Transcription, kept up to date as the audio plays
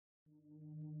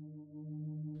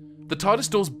The TARDIS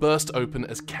doors burst open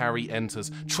as Carrie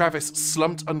enters, Travis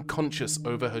slumped unconscious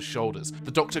over her shoulders,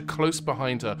 the Doctor close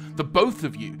behind her, the both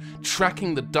of you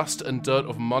tracking the dust and dirt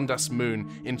of Mondas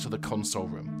Moon into the console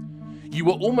room. You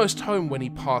were almost home when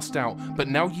he passed out, but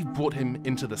now you've brought him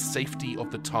into the safety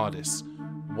of the TARDIS.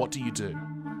 What do you do?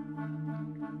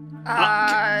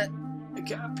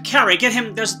 Carrie, get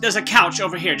him. There's a couch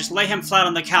over here. Just lay him flat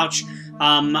on the couch.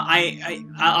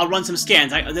 I'll run some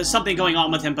scans. There's something going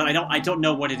on with him, but I don't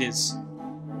know what it is.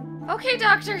 Okay,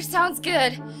 Doctor, sounds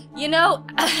good. You know,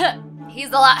 he's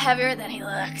a lot heavier than he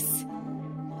looks.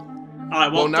 All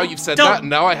right. Well, now you've said that.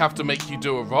 Now I have to make you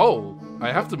do a roll.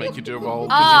 I have to make you do a roll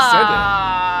because you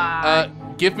said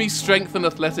it. Give me strength and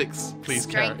athletics, please,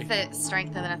 Carrie.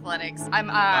 Strength and athletics. I'm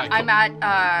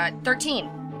at 13.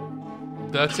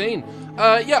 13.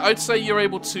 Yeah, I'd say you're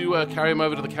able to carry him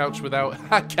over to the couch without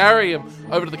any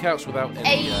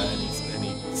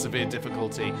severe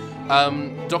difficulty.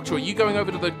 Doctor, are you going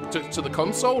over to the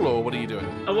console, or what are you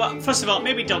doing? Well, first of all,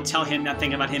 maybe don't tell him that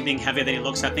thing about him being heavier than he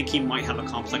looks. I think he might have a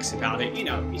complex about it. You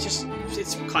know, it's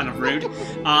kind of rude.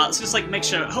 So just like make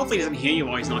sure. Hopefully, he doesn't hear you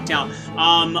while he's knocked out.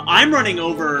 I'm running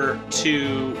over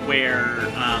to where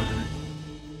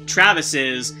Travis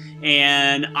is.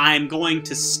 And I'm going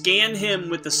to scan him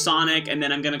with the sonic, and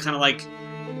then I'm going to kind of like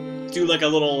do like a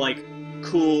little like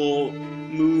cool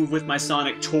move with my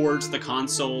sonic towards the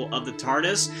console of the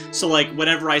TARDIS. So like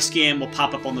whatever I scan will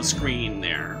pop up on the screen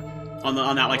there, on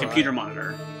that like computer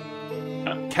monitor.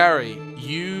 Carrie,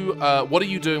 you what are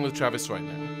you doing with Travis right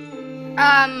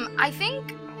now? I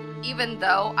think even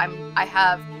though I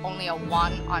have only a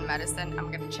 1 on medicine,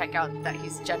 I'm gonna check out that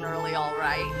he's generally all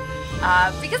right.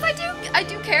 Because I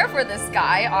do care for this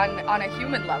guy on a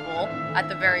human level at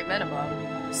the very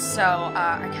minimum. So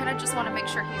I kind of just want to make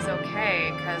sure he's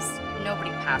okay, because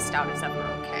nobody passed out is ever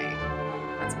okay.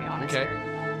 Let's be honest. Okay.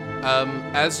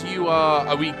 Here. As you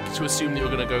are we to assume that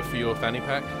you're gonna go for your fanny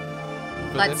pack?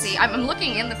 Let's see. I'm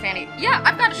looking in the fanny. Yeah,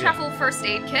 I've got a shuffle first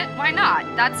aid kit. Why not?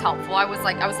 That's helpful. I was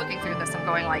looking through this and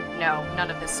going like, no, none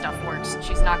of this stuff works.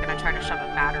 She's not gonna try to shove a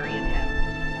battery in him.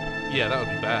 Yeah, that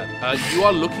would be bad. You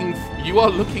are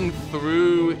looking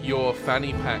through your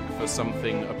fanny pack for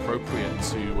something appropriate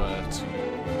to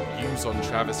use on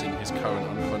Travis in his current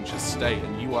unconscious state,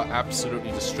 and you are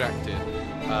absolutely distracted.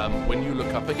 When you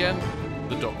look up again,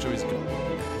 the Doctor is gone.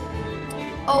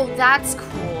 Oh, that's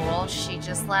cool. She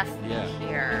just left me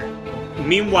here.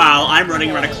 Meanwhile, I'm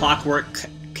running around a clockwork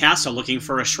castle looking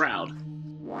for a shroud.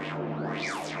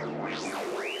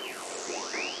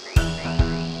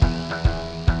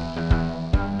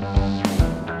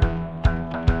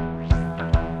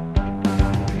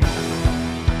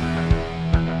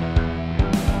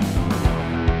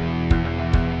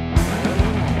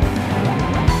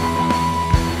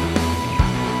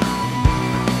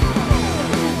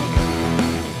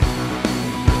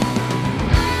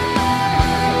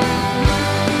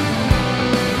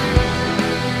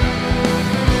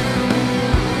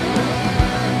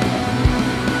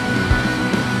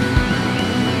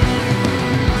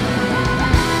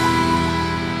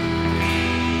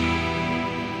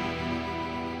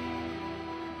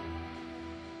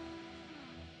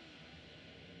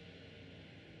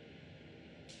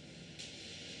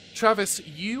 Travis,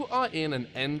 you are in an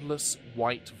endless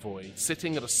white void,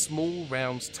 sitting at a small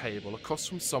round table across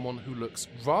from someone who looks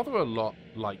rather a lot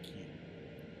like you.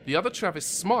 The other Travis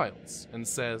smiles and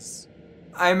says,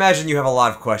 I imagine you have a lot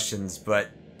of questions, but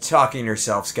talking to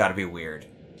yourself's gotta be weird.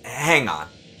 Hang on.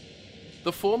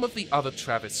 The form of the other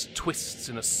Travis twists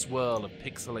in a swirl of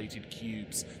pixelated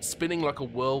cubes, spinning like a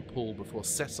whirlpool before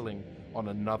settling on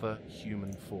another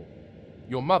human form.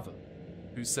 Your mother,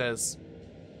 who says,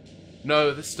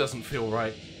 no, this doesn't feel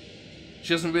right.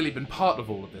 She hasn't really been part of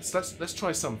all of this. Let's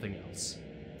try something else.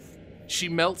 She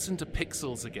melts into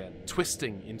pixels again,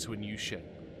 twisting into a new shape.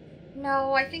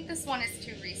 No, I think this one is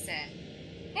too recent.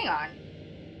 Hang on.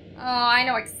 Oh, I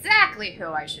know exactly who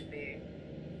I should be.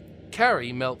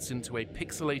 Carrie melts into a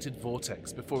pixelated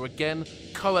vortex before again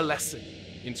coalescing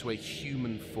into a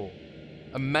human form.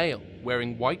 A male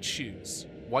wearing white shoes,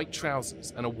 white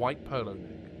trousers, and a white polo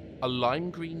neck, a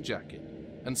lime green jacket,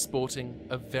 and sporting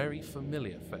a very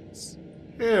familiar face.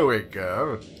 Here we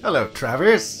go. Hello,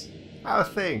 Travis. How are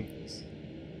things?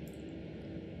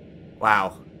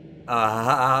 Wow.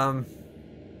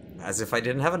 As if I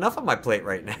didn't have enough on my plate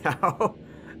right now.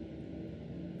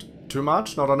 Too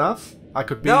much? Not enough? I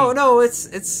could be... No, it's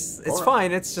Alright.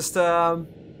 fine. It's just,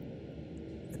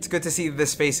 it's good to see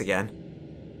this face again.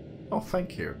 Oh,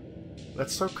 thank you.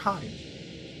 That's so kind.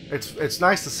 It's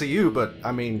nice to see you, but,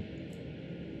 I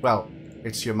mean... Well,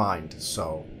 it's your mind,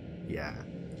 so... Yeah,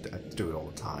 I do it all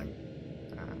the time.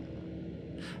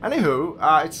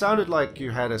 Anywho, it sounded like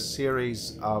you had a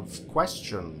series of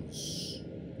questions.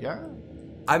 Yeah?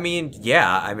 I mean,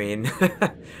 yeah, I mean,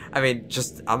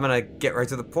 just, I'm gonna get right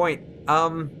to the point.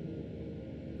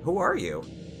 Who are you?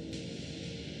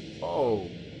 Oh,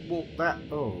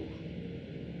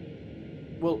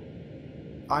 well,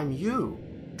 I'm you,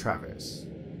 Travis.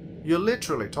 You're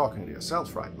literally talking to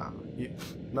yourself right now.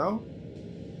 No?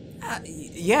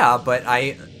 Yeah, but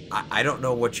I don't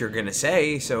know what you're gonna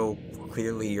say, so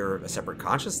clearly you're a separate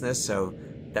consciousness, so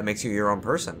that makes you your own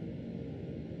person.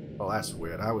 Well, that's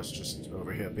weird. I was just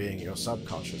over here being your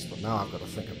subconscious, but now I've got to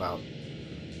think about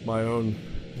my own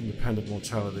independent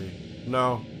mortality.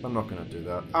 No, I'm not going to do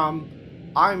that.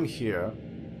 I'm here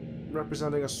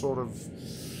representing a sort of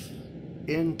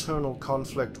internal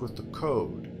conflict with the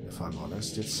code, if I'm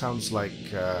honest. It sounds like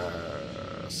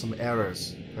some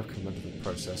errors have come into the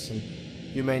process, and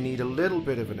you may need a little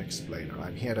bit of an explainer.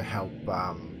 I'm here to help,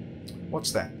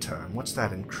 what's that term? What's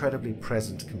that incredibly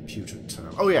present computer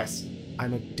term? Oh, yes.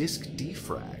 I'm a disk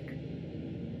defrag.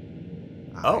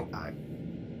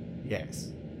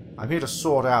 Yes. I'm here to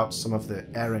sort out some of the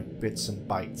errant bits and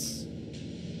bytes.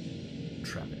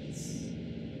 Travis.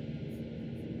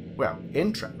 Well,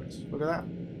 in Travis. Look at that.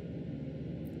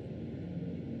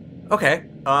 Okay.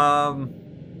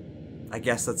 I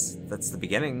guess that's the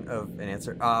beginning of an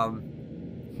answer.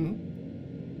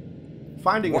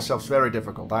 Finding yourself's very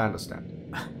difficult, I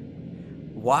understand.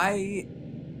 Why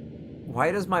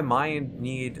does my mind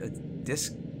need a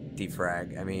disk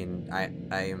defrag? I mean,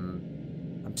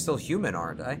 I'm still human,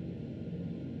 aren't I?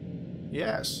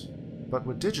 Yes, but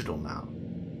we're digital now.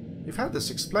 You've had this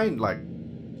explained, like,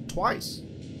 twice.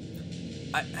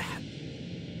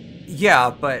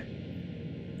 Yeah, but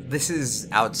this is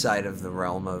outside of the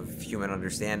realm of human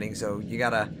understanding, so you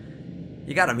gotta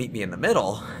meet me in the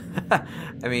middle.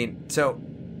 I mean, so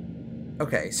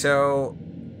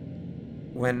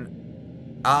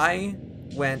when I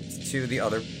went to the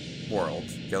other world,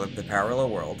 the parallel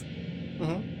world,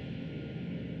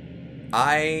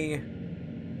 I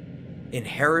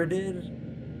inherited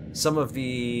some of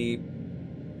the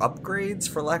upgrades,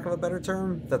 for lack of a better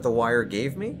term, that the Wire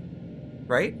gave me,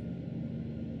 right?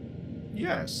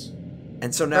 Yes.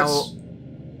 And so now...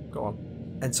 Go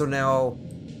on. And so now,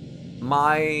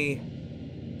 my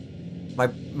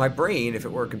brain, if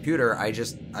it were a computer, I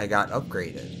got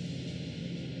upgraded.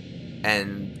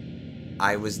 And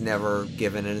I was never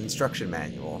given an instruction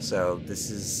manual, so this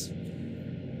is...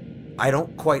 I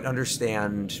don't quite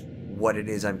understand what it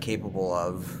is I'm capable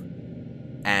of,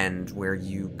 and where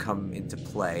you come into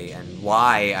play, and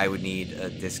why I would need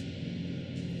a disk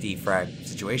defrag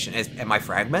situation. Am I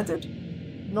fragmented?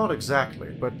 Not exactly,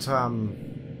 but,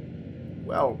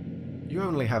 well, you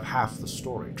only have half the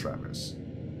story, Travis.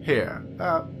 Here,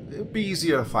 it'd be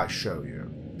easier if I show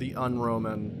you. The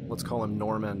un-Roman, let's call him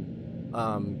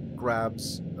Norman,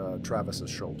 grabs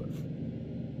Travis's shoulder.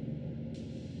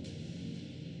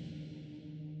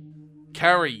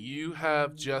 Carrie, you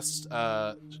have just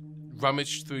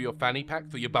rummaged through your fanny pack,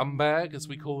 through your bum bag, as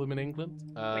we call them in England,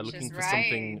 looking for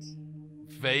something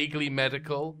vaguely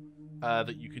medical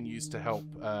that you can use to help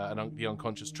the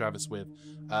unconscious Travis with.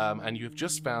 And you have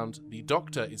just found the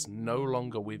doctor is no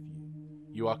longer with you.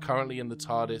 You are currently in the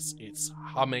TARDIS. It's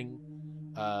humming.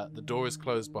 The door is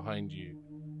closed behind you.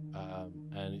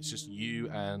 And it's just you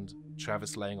and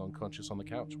Travis laying unconscious on the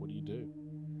couch. What do you do?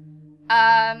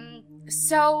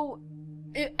 So,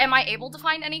 am I able to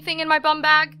find anything in my bum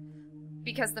bag?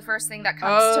 Because the first thing that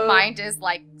comes to mind is,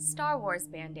 like, Star Wars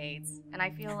Band-Aids. And I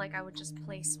feel like I would just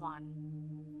place one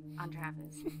on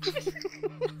Travis.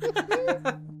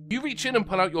 You reach in and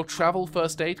pull out your travel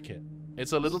first aid kit.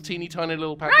 It's a little teeny tiny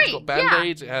little package. It's got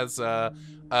Band-Aids. Yeah. It has,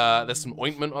 there's some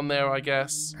ointment on there, I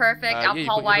guess. Perfect.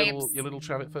 Alcohol wipes. Your little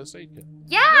travel first aid kit.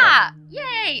 Yeah!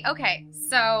 Yay! Okay,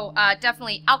 so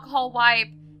definitely alcohol wipe,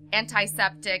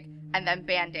 antiseptic, and then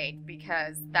Band-Aid,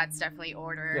 because that's definitely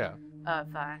order of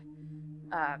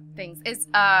things.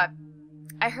 I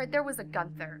heard there was a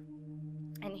Gunther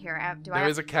in here. There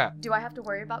is a cat. Do I have to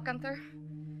worry about Gunther?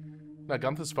 No,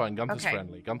 Gunther's fine. Gunther's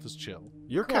friendly. Gunther's chill.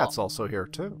 Your cat's also here,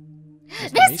 too.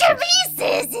 Mr.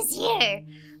 Mises is here!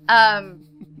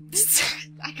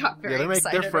 I got very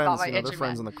excited about my they're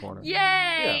friends in the corner.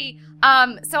 Yay!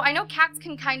 Yeah. So I know cats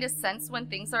can kind of sense when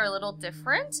things are a little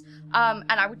different, and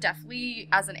I would definitely,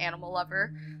 as an animal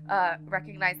lover,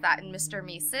 recognize that in Mr.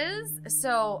 Mises.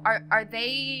 So are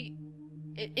they,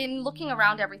 in looking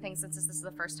around everything, since this is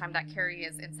the first time that Carrie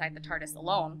is inside the TARDIS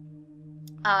alone,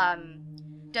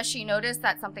 does she notice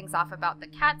that something's off about the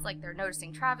cats, like they're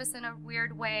noticing Travis in a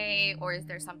weird way, or is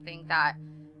there something that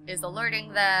is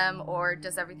alerting them, or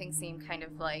does everything seem kind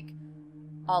of like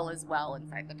all is well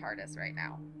inside the TARDIS right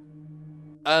now.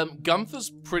 Gunther's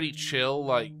pretty chill.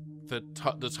 Like the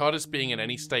TARDIS being in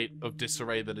any state of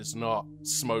disarray that is not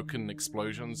smoke and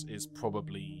explosions is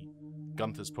probably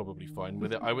Gunther's probably fine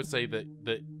with it. I would say that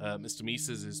Mr.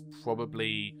 Mises is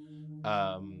probably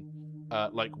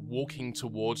like walking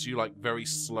towards you, like very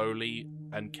slowly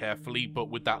and carefully, but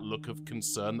with that look of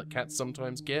concern that cats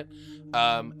sometimes get.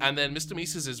 And then Mr.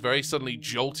 Mises is very suddenly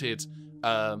jolted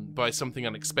by something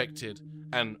unexpected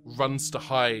and runs to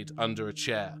hide under a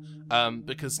chair.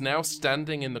 Because now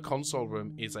standing in the console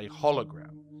room is a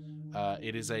hologram.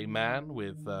 It is a man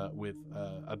with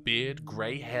a beard,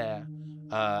 grey hair,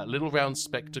 little round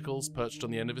spectacles perched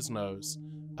on the end of his nose,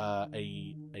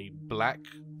 a black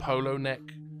polo neck,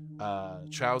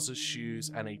 trousers,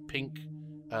 shoes, and a pink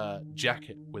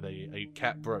jacket with a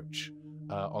cat brooch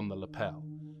on the lapel.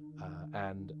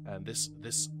 And this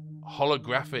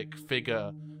holographic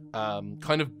figure,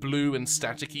 kind of blue and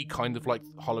staticky, kind of like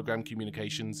hologram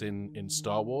communications in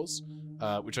Star Wars,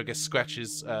 which I guess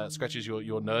scratches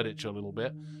your nerd itch a little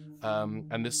bit.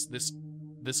 And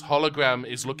this hologram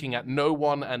is looking at no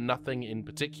one and nothing in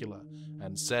particular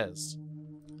and says,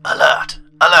 "Alert!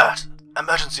 Alert!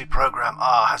 Emergency Program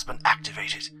R has been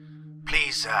activated.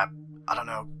 Please, I don't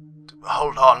know,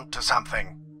 hold on to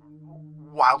something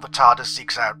while the TARDIS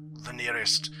seeks out the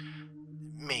nearest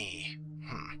me."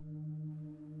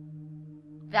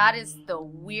 That is the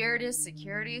weirdest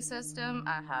security system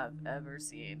I have ever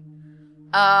seen.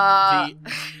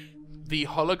 The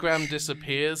hologram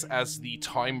disappears as the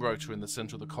time rotor in the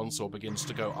center of the console begins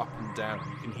to go up and down.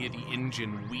 You can hear the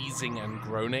engine wheezing and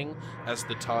groaning as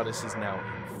the TARDIS is now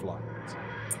in flight.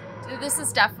 This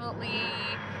is definitely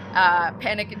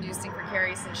panic-inducing for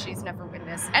Carrie since she's never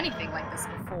witnessed anything like this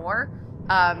before.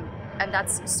 And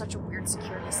that's such a weird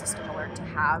security system alert to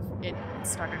have. It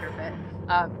started her bit.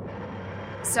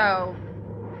 So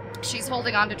she's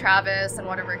holding on to Travis and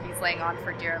whatever he's laying on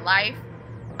for dear life.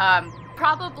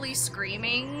 Probably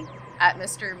screaming at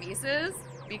Mr. Mises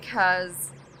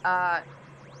because, I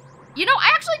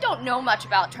actually don't know much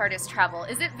about TARDIS travel.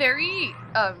 Is it very,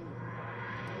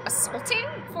 assaulting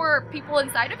for people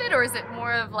inside of it, or is it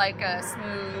more of like a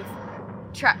smooth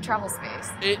travel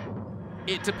space?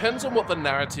 It depends on what the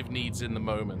narrative needs in the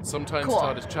moment. Sometimes Cool.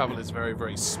 TARDIS travel is very,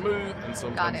 very smooth, and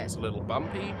sometimes it's a little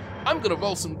bumpy. I'm gonna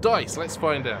roll some dice. Let's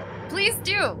find out. Please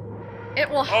do. It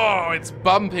will. Oh, it's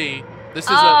bumpy. This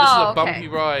is a bumpy okay.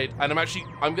 ride, and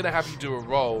I'm gonna have you do a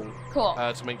roll. Cool.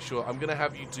 To make sure. I'm gonna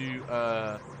have you do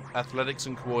athletics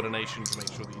and coordination to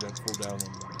make sure that you don't fall down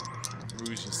and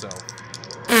bruise yourself.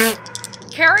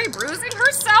 Carrie bruising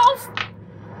herself?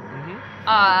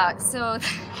 Mm-hmm. So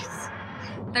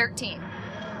 13.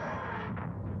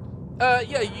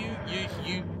 Yeah,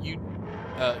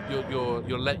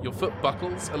 your foot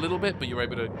buckles a little bit, but you're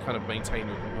able to kind of maintain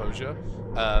your composure.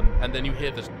 And then you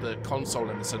hear the console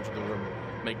in the center of the room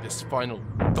make this final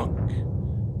thunk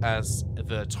as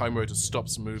the time rotor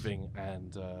stops moving,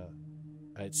 and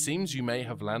it seems you may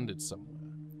have landed somewhere.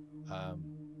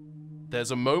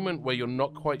 There's a moment where you're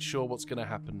not quite sure what's going to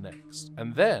happen next,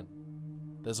 and then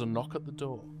there's a knock at the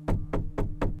door.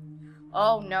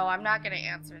 Oh no, I'm not going to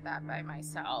answer that by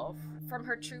myself. From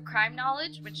her true crime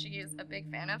knowledge, which she is a big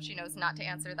fan of, she knows not to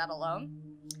answer that alone.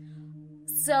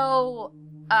 So,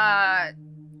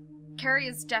 Carrie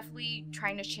is definitely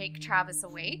trying to shake Travis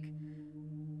awake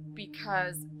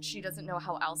because she doesn't know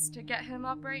how else to get him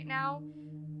up right now.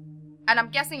 And I'm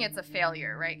guessing it's a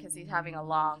failure, right? Because he's having a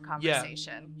long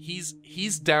conversation. Yeah,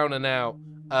 he's down and out.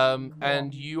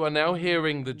 And you are now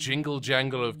hearing the jingle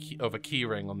jangle of a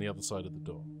keyring on the other side of the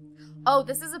door. Oh,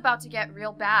 this is about to get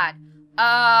real bad.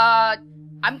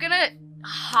 I'm gonna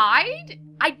hide?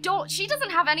 She doesn't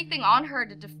have anything on her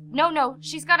to no,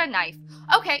 she's got a knife.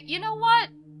 Okay, you know what?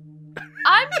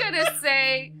 I'm gonna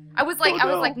say, I was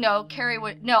like, no, Carrie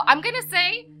would, no, I'm gonna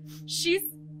say she's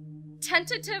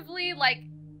tentatively, like,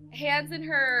 hands in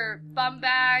her bum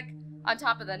bag on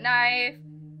top of the knife,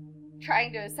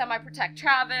 trying to semi-protect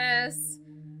Travis,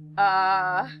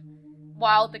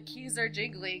 while the keys are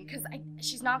jingling, because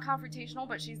she's not confrontational,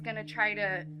 but she's gonna try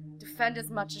to defend as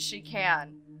much as she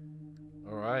can.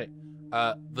 All right.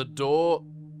 The door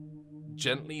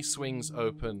gently swings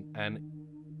open, and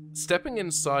stepping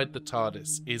inside the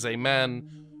TARDIS is a man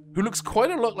who looks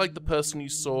quite a lot like the person you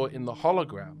saw in the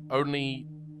hologram, only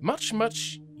much,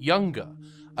 much younger.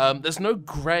 There's no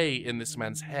grey in this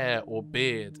man's hair or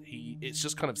beard. It's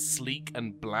just kind of sleek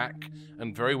and black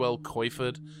and very well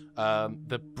coiffured.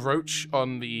 The brooch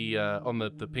on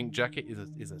the pink jacket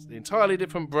is an entirely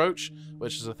different brooch,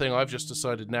 which is a thing I've just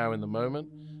decided now in the moment.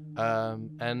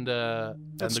 And the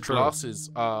glasses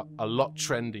are a lot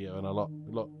trendier and a lot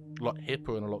lot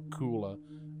hipper and a lot cooler,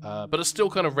 but are still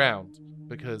kind of round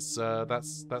because those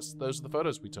are the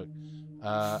photos we took.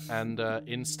 And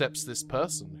in steps this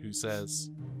person who says,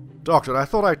 Doctor, I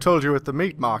thought I told you at the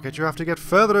meat market you have to get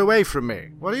further away from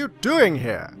me. What are you doing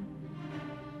here?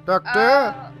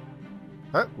 Doctor?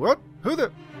 What? Who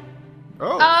the...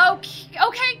 Oh.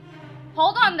 Okay.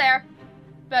 Hold on there.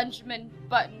 Benjamin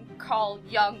Button Call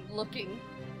young looking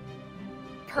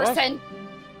person.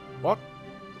 What?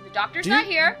 The doctor's not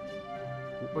here.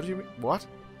 What do you mean? What?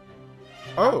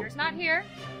 Doctor's not here.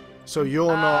 So you're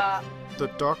not the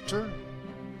doctor?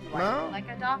 Do I look like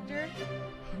a doctor?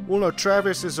 Well, no,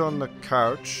 Travis is on the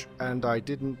couch, and I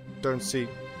don't see,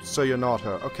 so you're not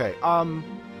her. Okay,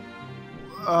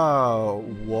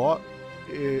 what?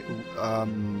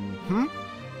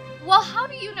 Well, how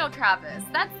do you know Travis?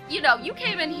 That's, you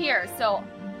came in here, so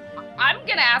I'm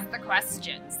gonna ask the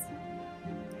questions.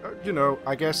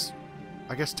 I guess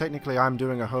technically I'm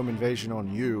doing a home invasion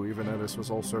on you, even though this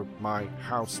was also my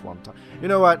house one time. You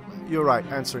know what? You're right,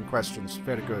 answering questions.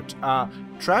 Very good.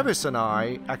 Travis and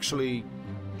I actually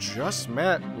just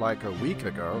met like a week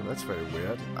ago. That's very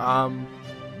weird.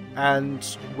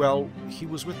 And, well, he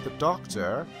was with the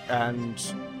doctor, and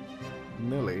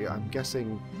Millie, I'm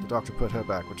guessing the doctor put her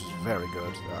back, which is very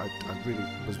good. I really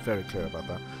was very clear about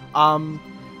that.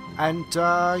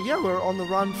 We're on the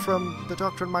run from the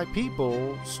doctor and my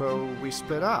people, so we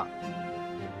split up.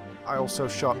 I also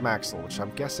shot Maxwell, which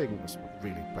I'm guessing was a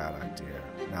really bad idea,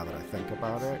 now that I think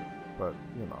about it. But,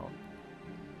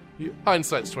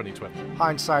 hindsight's 2020.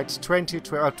 Hindsight's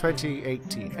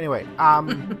 2018. Anyway,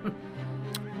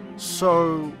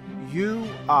 so you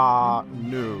are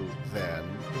new then,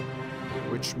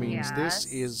 which means this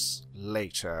is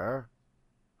later.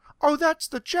 Oh, that's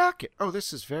the jacket. Oh,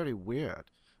 this is very weird.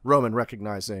 Roman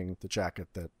recognizing the jacket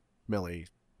that Millie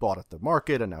bought at the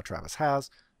market and now Travis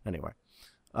has. Anyway,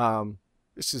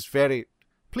 this is very...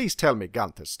 Please tell me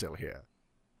Gunther's still here.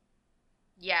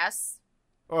 Yes.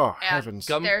 Oh, and heavens.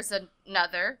 There's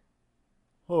another.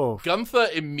 Oh. Gunther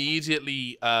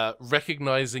immediately,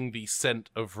 recognizing the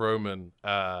scent of Roman,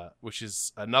 which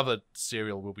is another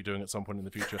serial we'll be doing at some point in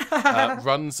the future,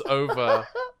 runs over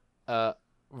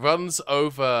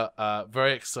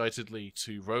very excitedly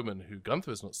to Roman, who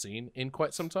Gunther has not seen in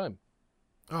quite some time.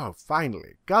 Oh,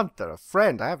 finally. Gunther, a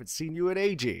friend. I haven't seen you in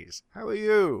ages. How are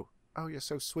you? Oh, you're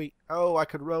so sweet. Oh, I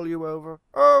could roll you over.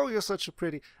 Oh, you're such a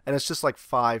pretty... And it's just like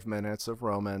 5 minutes of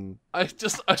Roman I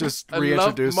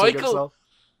reintroducing himself.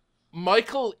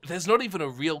 Michael, there's not even a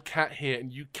real cat here,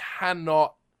 and you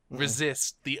cannot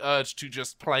resist the urge to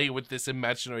just play with this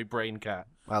imaginary brain cat.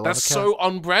 That's so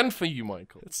on brand for you,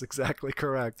 Michael. That's exactly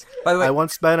correct. By the way, I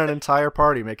once spent an entire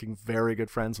party making very good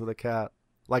friends with a cat.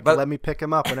 Let me pick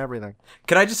him up and everything.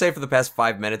 Can I just say, for the past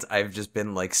 5 minutes, I've just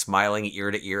been, smiling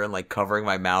ear to ear and, covering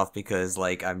my mouth because,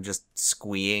 I'm just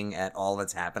squeeing at all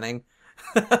that's happening.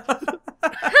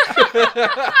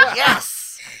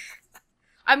 Yes!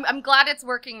 I'm glad it's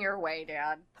working your way,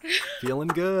 Dad. Feeling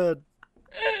good.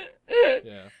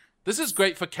 Yeah. This is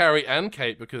great for Carrie and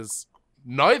Kate because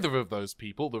neither of those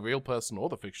people, the real person or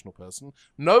the fictional person,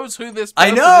 knows who this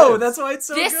person I know! is. That's why it's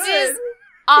so good! This is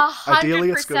 100% Ideally,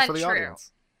 it's good for the true.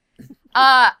 audience.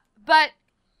 But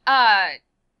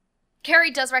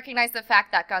Carrie does recognize the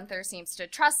fact that Gunther seems to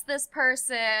trust this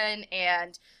person,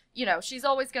 and, she's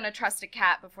always going to trust a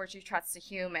cat before she trusts a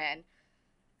human.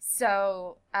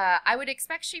 So, I would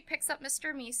expect she picks up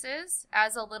Mr. Mises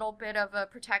as a little bit of a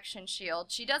protection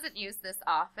shield. She doesn't use this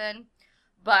often,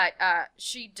 but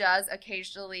she does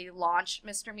occasionally launch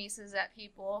Mr. Mises at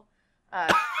people.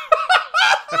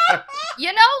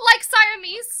 Like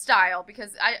Siamese style,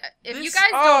 because you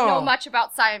guys don't know much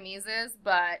about Siameses,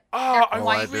 but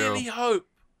I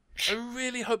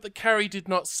really hope that Carrie did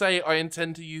not say, I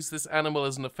intend to use this animal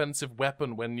as an offensive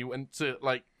weapon when you went to,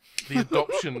 the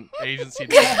adoption agency.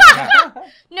 No.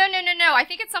 I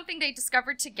think it's something they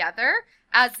discovered together,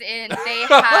 as in they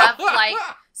have,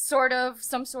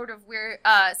 some sort of weird,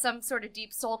 some sort of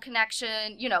deep soul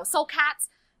connection, soul cats.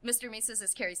 Mr. Mises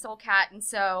is Carrie's soul cat, and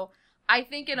so I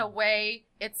think in a way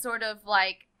it's sort of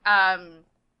what's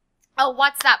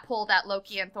that pull that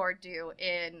Loki and Thor do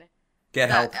in Get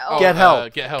Help. Get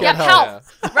Help. Get Help. Get Help.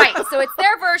 Yeah. Right, so it's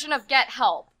their version of Get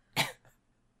Help.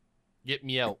 Get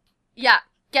me out. Yeah,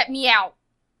 get me out.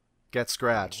 Get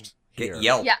scratched. Get Here.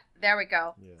 Yelp. Yeah, there we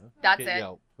go. Yeah. That's Get it.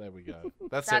 Yelp. There we go.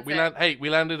 That's That's it. We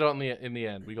landed in the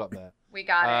end. We got there. We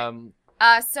got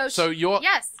it. So you're...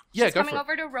 Yes, Yeah, she's go coming for it.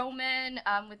 over to Roman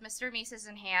with Mr. Mises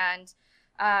in hand,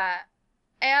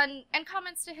 and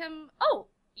comments to him, "Oh,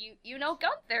 you know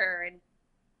Gunther, and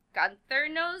Gunther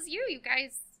knows you. You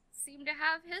guys seem to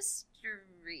have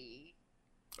history."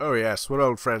 Oh, yes, we're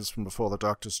old friends from before the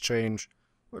doctor's change.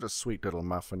 What a sweet little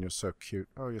muffin. You're so cute.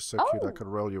 Oh, you're so cute. I Oh. could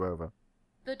roll you over.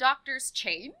 The doctor's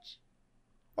change?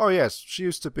 Oh, yes, she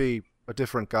used to be a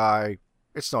different guy.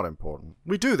 It's not important.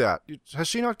 We do that. Has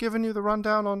she not given you the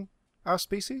rundown on our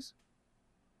species?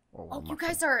 Oh, you muffin.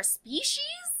 guys are a species?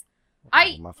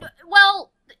 Oh, muffin.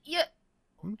 Well, yeah,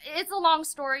 Hmm? it's a long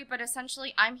story, but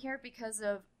essentially I'm here because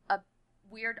of a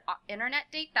weird internet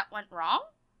date that went wrong.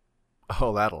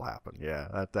 Oh, that'll happen.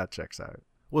 Yeah, that checks out.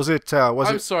 Was it,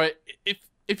 I'm sorry.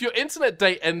 If your internet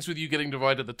date ends with you getting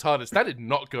divided the TARDIS, that did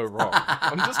not go wrong.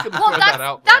 I'm just going to Well, throw that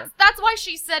out there. that's why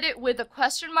she said it with a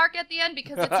question mark at the end,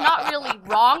 because it's not really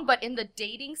wrong, but in the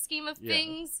dating scheme of Yeah.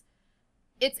 things,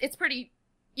 it's pretty,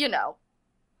 you know.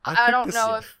 I I think don't this-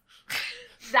 know if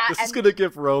that. This is and- going to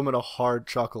give Roman a hard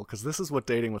chuckle, because this is what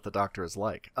dating with the doctor is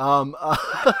like.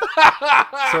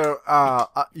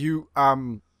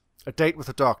 A date with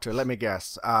the doctor, let me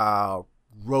guess.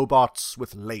 Robots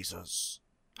with lasers.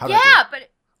 How'd I do? yeah, but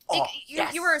Oh,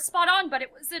 yes. you were spot on, but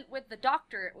it wasn't with the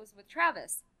doctor. It was with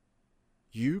Travis.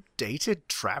 You dated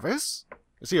Travis?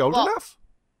 Is he old Well- enough?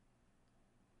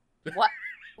 What?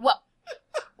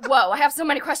 Whoa! I have so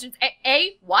many questions.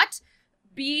 A, what?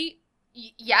 B,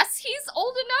 yes, he's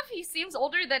old enough. He seems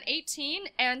older than 18.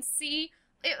 And C,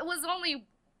 it was only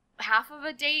half of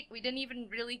a date. We didn't even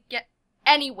really get.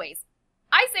 Anyways,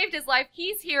 I saved his life.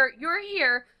 He's here. You're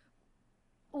here.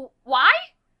 Why?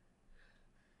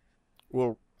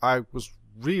 Well, I was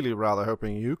really rather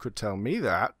hoping you could tell me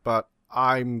that, but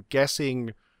I'm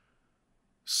guessing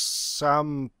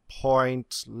some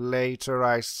point later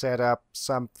I set up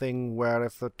something where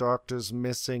if the doctor's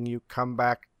missing, you come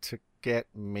back to get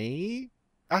me?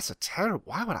 That's a terrible...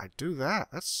 Why would I do that?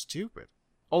 That's stupid.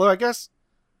 Although I guess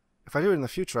if I do it in the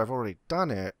future, I've already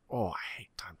done it. Oh, I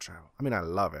hate time travel. I mean, I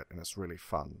love it, and it's really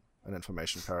fun. And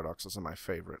information paradoxes are my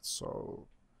favorites, so...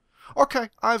 Okay,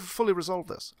 I've fully resolved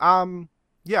this.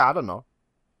 Yeah, I don't know.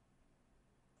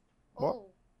 What? Oh.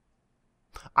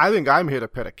 I think I'm here to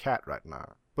pet a cat right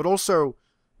now. But also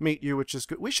meet you, which is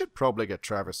good. We should probably get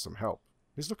Travis some help.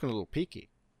 He's looking a little peaky.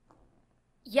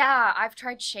 Yeah, I've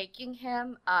tried shaking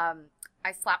him. I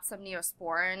slapped some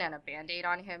Neosporin and a Band-Aid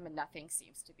on him, and nothing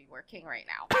seems to be working right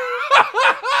now.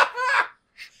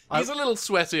 He's a little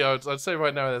sweaty. I'd say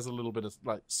right now there's a little bit of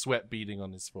like sweat beading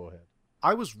on his forehead.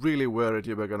 I was really worried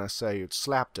you were going to say you'd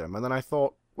slapped him, and then I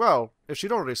thought, well, if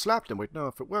she'd already slapped him, we'd know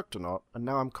if it worked or not, and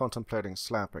now I'm contemplating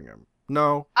slapping him.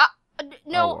 No? No,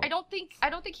 well. I don't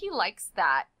think he likes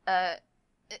that.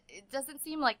 It doesn't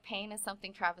seem like pain is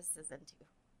something Travis is into.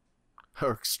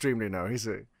 Oh, extremely no. He's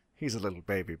a little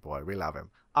baby boy. We love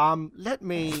him. Let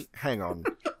me... Hang on.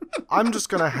 I'm just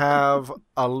going to have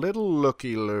a little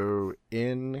looky-loo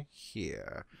in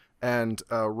here. And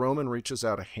Roman reaches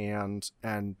out a hand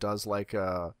and does like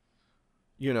a,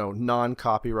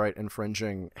 non-copyright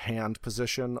infringing hand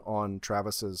position on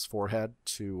Travis's forehead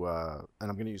to, and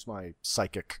I'm going to use my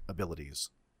psychic abilities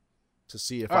to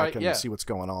see if I can see what's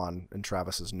going on in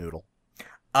Travis's noodle.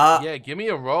 Yeah, give me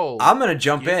a roll. I'm gonna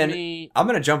jump Give in. me- I'm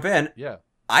gonna jump in. Yeah.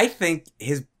 I think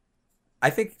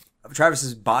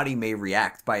Travis's body may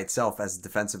react by itself as a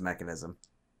defensive mechanism.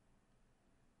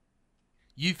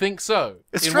 You think so?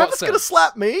 Is In Travis what going to sense?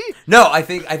 slap me? No, I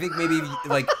think maybe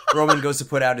like Roman goes to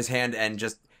put out his hand and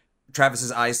just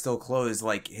Travis's eyes still closed,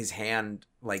 like his hand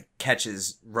like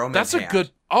catches Roman's That's a hand.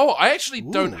 good. Oh, I actually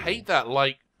don't Ooh. hate that.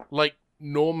 Like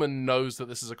Norman knows that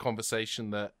this is a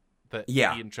conversation that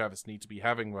Yeah. he and Travis need to be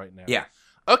having right now. Yeah.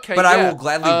 Okay. But yeah. I will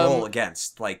gladly roll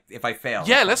against, like, if I fail.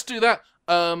 Yeah, let's do that.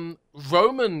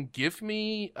 Roman, give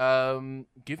me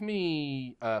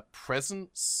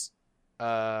presence,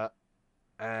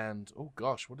 and oh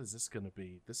gosh, what is this going to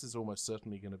be? This is almost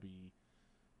certainly going to be.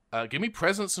 Give me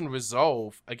presence and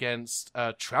resolve against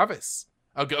Travis.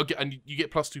 Okay, and you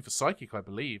get +2 for psychic, I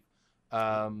believe. You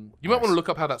might want to look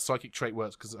up how that psychic trait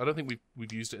works because I don't think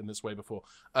we've used it in this way before.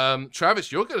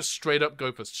 Travis, you're going to straight up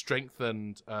go for strength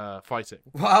and fighting.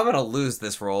 Well, I'm gonna lose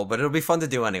this roll, but it'll be fun to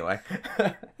do anyway.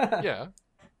 Yeah.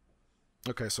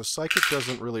 Okay, so psychic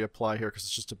doesn't really apply here because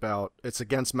it's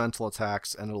against mental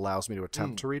attacks and it allows me to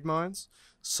attempt to read minds.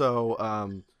 So,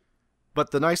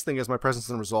 but the nice thing is my presence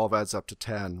and resolve adds up to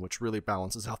 10, which really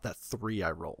balances out that 3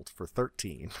 I rolled for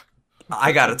 13.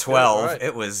 I got a 12. Right.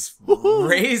 It was Woohoo!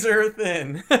 razor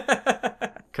thin.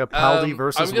 Capaldi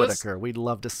versus I'm gonna Whitaker. We'd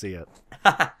love to see it.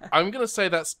 I'm gonna say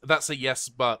that's a yes,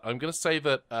 but I'm gonna say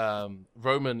that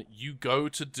Roman, you go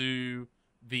to do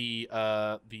the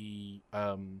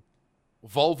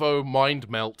Volvo mind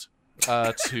melt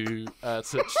to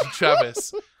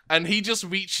Travis, and he just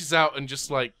reaches out and just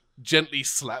like gently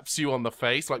slaps you on the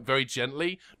face, like very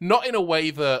gently, not in a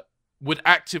way that would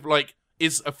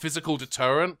is a physical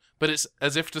deterrent, but it's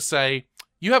as if to say,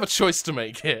 you have a choice to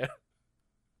make here.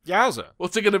 Yowza.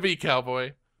 What's it gonna be,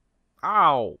 cowboy?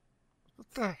 Ow.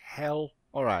 What the hell?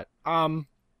 Alright,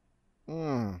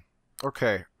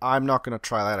 okay, I'm not gonna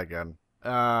try that again.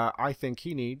 I think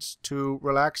he needs to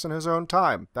relax in his own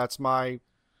time. That's my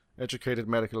educated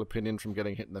medical opinion from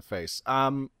getting hit in the face.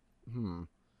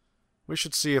 We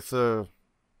should see if the...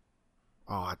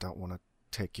 Oh, I don't want to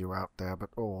take you out there, but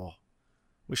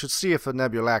we should see if the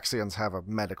Nebulaxians have a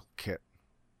medical kit.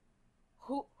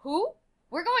 Who?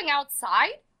 We're going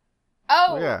outside?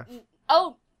 Oh. Yeah.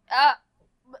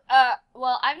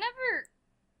 Well, I've never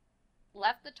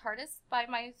left the TARDIS by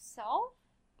myself.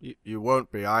 You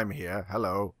won't be. I'm here.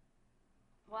 Hello.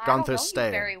 Well, Gunther's I don't know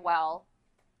staying. you very well.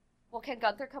 Well, can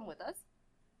Gunther come with us?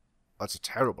 That's a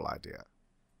terrible idea.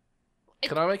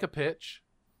 Can I make a pitch?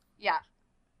 Yeah.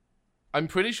 I'm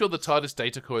pretty sure the TARDIS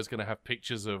data core is going to have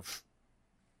pictures of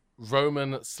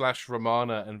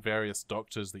Roman/Romana and various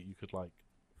doctors that you could, like,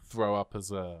 throw up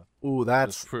as a... Ooh,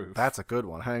 as proof. that's a good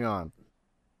one. Hang on.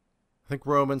 I think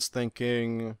Roman's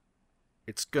thinking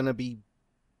it's gonna be...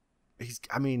 he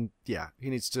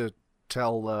needs to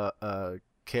tell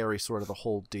Carrie sort of the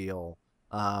whole deal.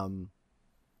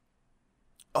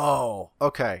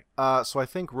 Okay. So I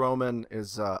think Roman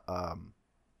is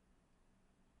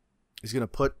he's gonna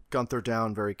put Gunther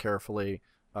down very carefully,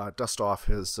 dust off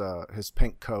his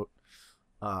pink coat,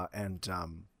 and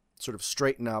sort of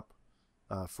straighten up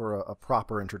for a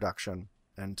proper introduction,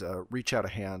 and reach out a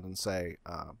hand and say,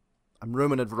 "I'm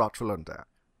Roman of Rottvalunda.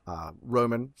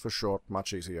 Roman for short,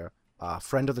 much easier.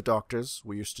 Friend of the doctor's.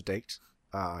 We used to date.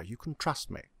 You can trust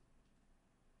me."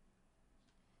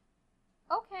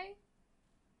 Okay.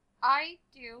 I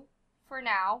do, for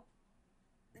now.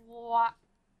 What?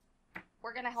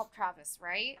 We're gonna help Travis,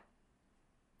 right?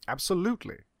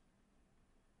 Absolutely.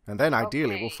 And then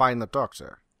ideally we'll find the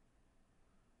doctor.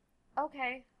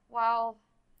 Okay, well,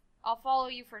 I'll follow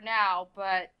you for now,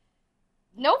 but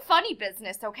no funny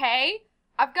business, okay?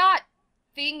 I've got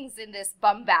things in this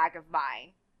bum bag of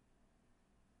mine.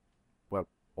 Well,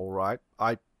 alright.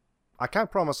 I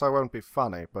can't promise I won't be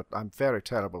funny, but I'm very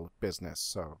terrible at business,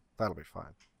 so that'll be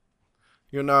fine.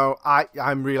 You know,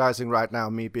 I'm realizing right now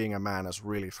me being a man is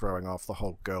really throwing off the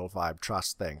whole girl vibe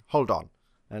trust thing. Hold on.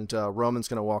 And Roman's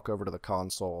going to walk over to the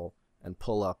console and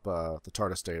pull up the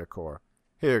TARDIS data core.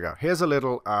 Here you go. Here's a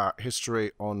little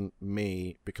history on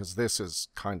me, because this is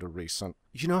kind of recent.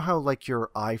 You know how, like, your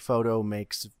iPhoto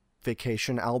makes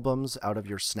vacation albums out of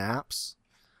your snaps?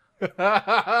 Yes!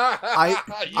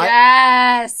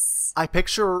 I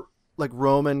picture, like,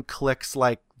 Roman clicks,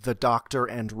 like, the Doctor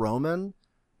and Roman,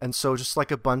 and so just,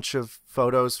 like, a bunch of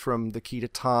photos from the Key to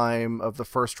Time of the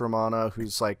first Romana,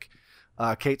 who's, like,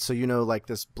 Kate, so you know, like,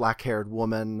 this black-haired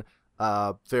woman,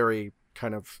 very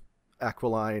kind of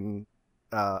aquiline,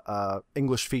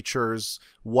 English features,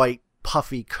 white,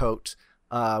 puffy coat,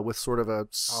 with sort of a...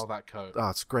 Oh, that coat. Oh,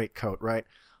 it's a great coat, right?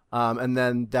 And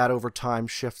then that over time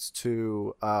shifts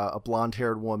to a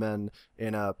blonde-haired woman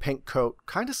in a pink coat,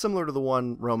 kind of similar to the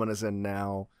one Roman is in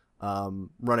now,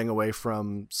 running away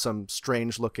from some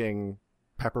strange-looking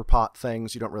pepper pot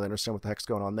things. You don't really understand what the heck's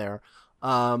going on there.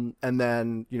 And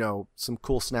then, you know, some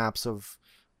cool snaps of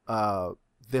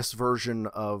this version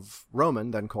of Roman,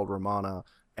 then called Romana,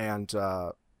 and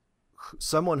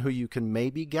someone who you can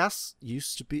maybe guess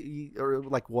used to be, or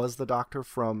like was the Doctor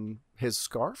from his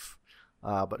scarf.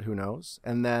 But who knows?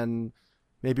 And then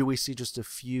maybe we see just a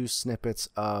few snippets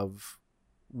of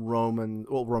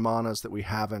Romanas that we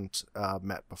haven't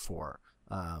met before,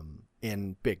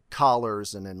 in big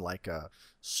collars and in like a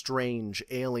strange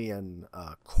alien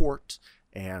court,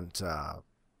 and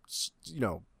you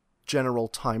know, general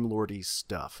Time Lordy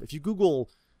stuff. If you Google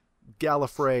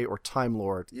Gallifrey or Time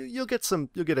Lord, you'll get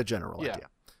a general idea.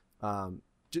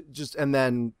 Just and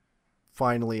then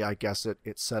finally, I guess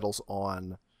it settles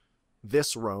on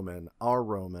this Roman, our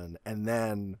Roman, and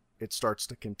then it starts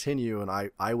to continue,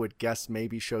 and I would guess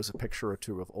maybe shows a picture or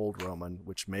two of old Roman,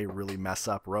 which may really mess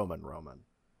up Roman.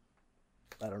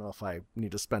 I don't know if I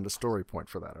need to spend a story point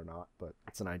for that or not, but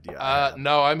it's an idea.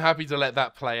 No, I'm happy to let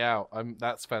that play out.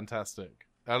 That's fantastic.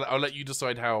 I'll let you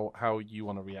decide how you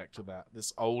want to react to that.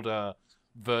 This older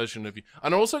version of you.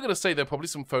 And I'm also going to say there are probably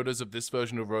some photos of this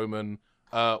version of Roman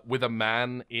with a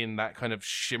man in that kind of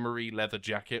shimmery leather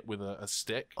jacket with a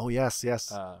stick. Oh, yes.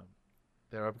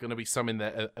 There are going to be some in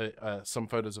there, some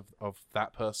photos of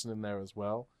that person in there as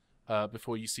well,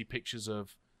 before you see pictures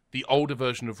of the older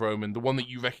version of Roman, the one that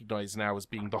you recognize now as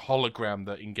being the hologram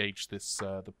that engaged this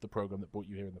the program that brought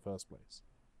you here in the first place.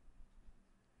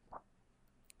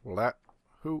 Well, that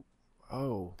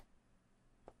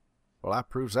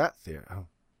proves that theory. Oh.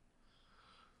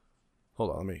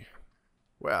 Hold on,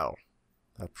 Well,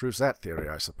 that proves that theory,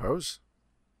 I suppose.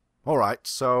 Alright,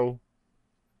 so...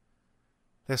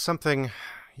 there's something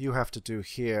you have to do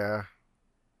here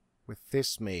with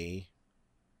this me.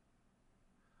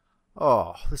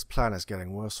 Oh, this plan is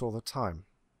getting worse all the time.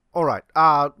 Alright,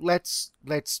 let's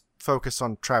focus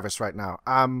on Travis right now.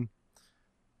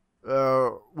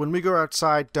 When we go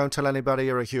outside, don't tell anybody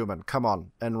you're a human. Come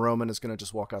on. And Roman is going to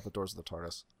just walk out the doors of the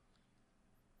TARDIS.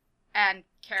 And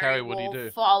Carrie what do you will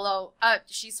do? follow.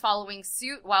 She's following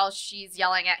suit while she's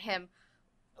yelling at him.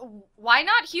 Why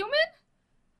not human?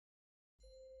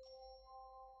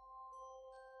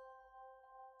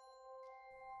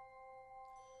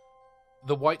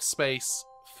 The white space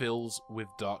fills with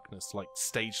darkness, like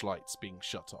stage lights being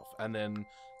shut off. And then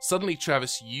suddenly,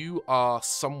 Travis, you are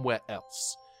somewhere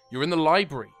else. You're in the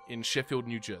library in Sheffield,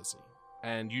 New Jersey.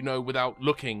 And you know without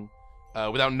knowing,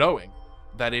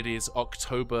 that it is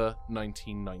October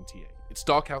 1998. It's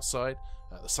dark outside.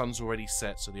 The sun's already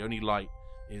set, so the only light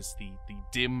is the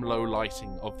dim, low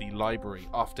lighting of the library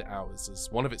after hours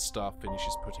as one of its staff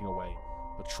finishes putting away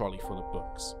a trolley full of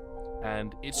books.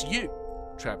 And it's you,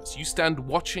 Travis. You stand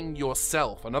watching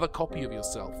yourself, another copy of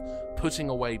yourself, putting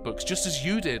away books, just as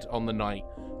you did on the night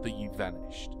that you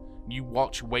vanished. You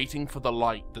watch, waiting for the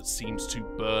light that seems to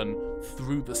burn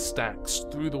through the stacks,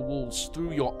 through the walls,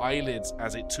 through your eyelids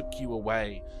as it took you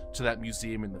away to that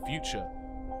museum in the future.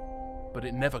 But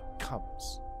it never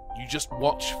comes. You just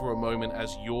watch for a moment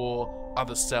as your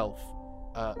other self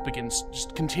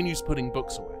continues putting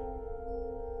books away.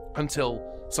 Until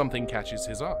something catches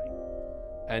his eye.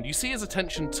 And you see his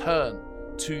attention turn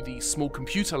to the small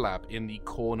computer lab in the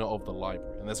corner of the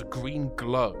library. And there's a green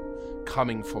glow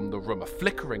coming from the room, a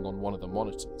flickering on one of the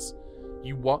monitors.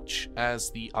 You watch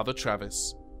as the other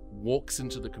Travis walks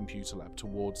into the computer lab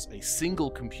towards a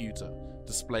single computer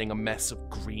displaying a mess of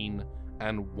green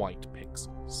and white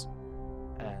pixels.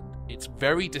 And it's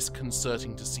very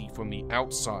disconcerting to see from the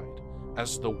outside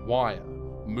as the wire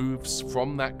moves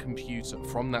from that computer,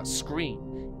 from that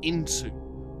screen, into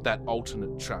that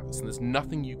alternate Travis. And there's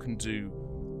nothing you can do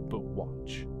but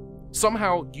watch.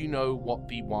 Somehow you know what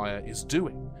the wire is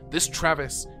doing. This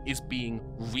Travis is being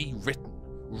rewritten,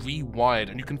 rewired,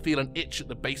 and you can feel an itch at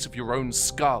the base of your own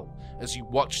skull as you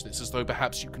watch this, as though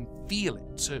perhaps you can feel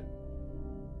it too.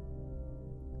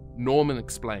 Norman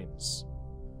explains.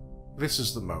 This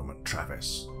is the moment,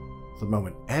 Travis. The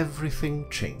moment everything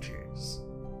changes.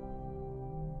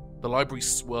 The library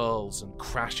swirls and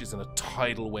crashes in a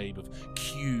tidal wave of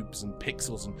cubes and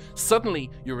pixels, and suddenly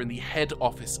you're in the head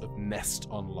office of Nest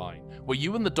Online, where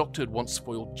you and the Doctor had once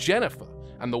foiled Jennifer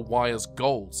and the Wire's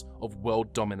goals of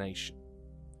world domination.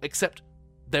 Except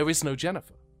there is no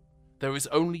Jennifer. There is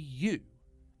only you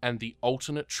and the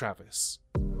alternate Travis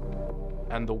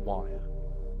and the Wire,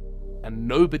 and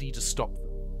nobody to stop them.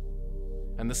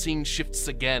 And the scene shifts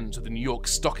again to the New York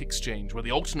Stock Exchange, where the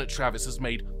alternate Travis has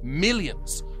made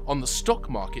millions on the stock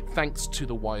market thanks to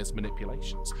the Wire's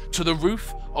manipulations, to the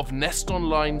roof of Nest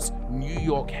Online's New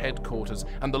York headquarters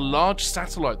and the large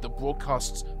satellite that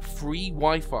broadcasts free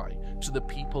Wi-Fi to the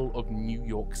people of New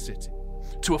York City,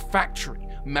 to a factory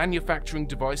manufacturing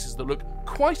devices that look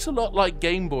quite a lot like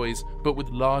Game Boys but with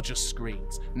larger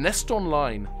screens. Nest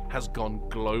Online has gone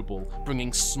global, bringing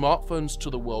smartphones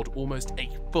to the world almost a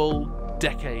full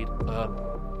decade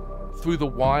earlier. Through the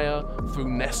Wire, through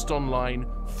Nest Online,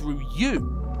 through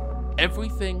you,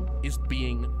 everything is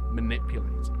being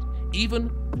manipulated, even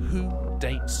who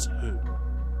dates who.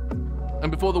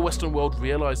 And before the Western world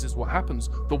realizes what happens,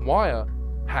 the Wire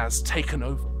has taken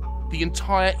over. The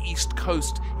entire East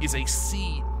Coast is a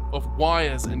sea of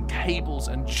wires and cables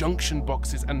and junction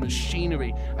boxes and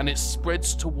machinery, and it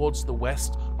spreads towards the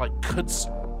West like kudzu.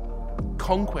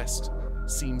 Conquest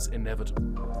seems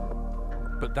inevitable.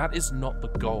 But that is not the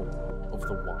goal of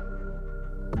the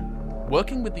Wire.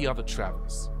 Working with the other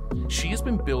Travis, she has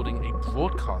been building a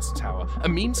broadcast tower, a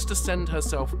means to send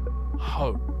herself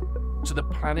home to the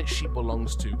planet she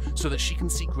belongs to, so that she can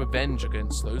seek revenge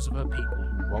against those of her people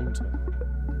who wronged her.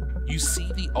 You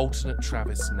see the alternate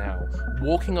Travis now,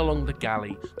 walking along the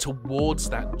galley towards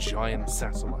that giant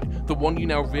satellite, the one you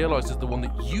now realize is the one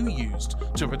that you used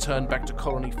to return back to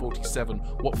Colony 47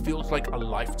 what feels like a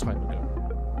lifetime ago.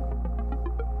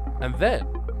 And then,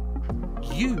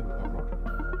 you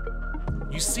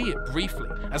arrive. You see it briefly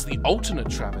as the alternate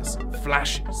Travis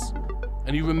flashes,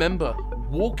 and you remember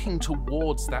walking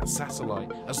towards that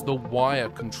satellite as the Wire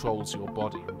controls your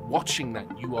body. Watching that,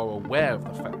 you are aware of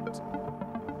the fact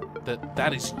that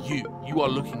that is you. You are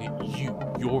looking at you,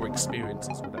 your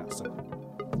experiences with that satellite.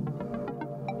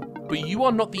 But you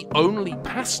are not the only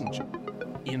passenger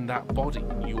in that body,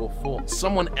 in your thoughts.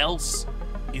 Someone else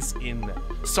is in there.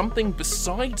 Something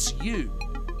besides you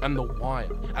and the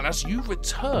wire. And as you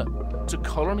return to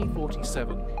Colony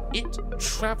 47, it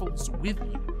travels with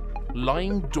you,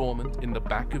 lying dormant in the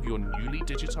back of your newly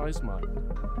digitized mind,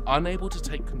 unable to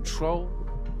take control,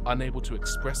 unable to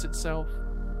express itself,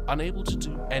 unable to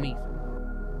do anything,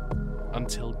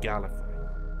 until Gallifrey.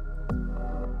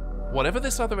 Whatever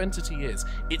this other entity is,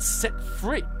 it's set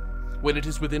free when it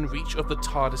is within reach of the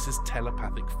TARDIS's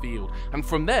telepathic field. And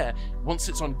from there, once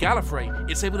it's on Gallifrey,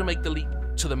 it's able to make the leap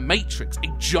to the Matrix, a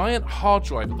giant hard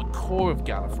drive at the core of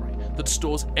Gallifrey that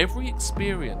stores every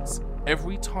experience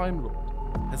every Time Lord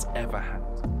has ever had.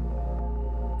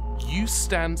 You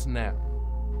stand now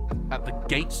at the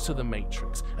gate to the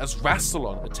Matrix as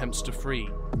Rassilon attempts to free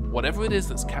whatever it is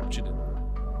that's captured in him.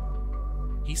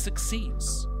 He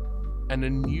succeeds, and a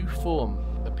new form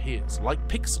appears, like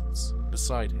pixels,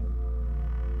 beside him.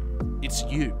 It's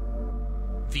you.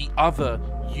 The other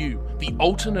you. The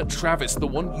alternate Travis, the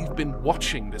one you've been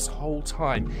watching this whole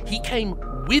time. He came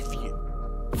with you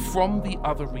from the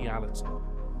other reality.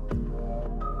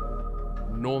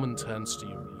 Norman turns to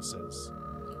you and he says,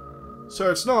 So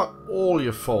it's not all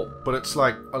your fault, but it's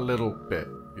like a little bit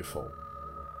your fault.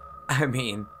 I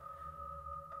mean,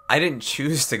 I didn't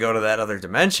choose to go to that other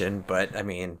dimension, but I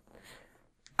mean,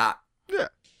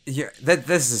 yeah,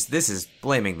 this is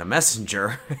blaming the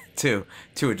messenger to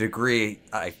a degree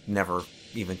I never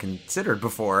even considered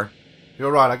before.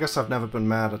 You're right, I guess I've never been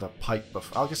mad at a pipe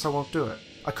before. I guess I won't do it.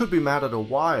 I could be mad at a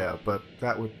wire, but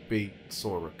that would be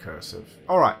sort of recursive.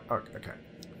 Alright, okay.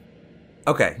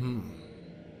 Okay.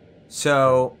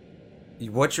 So,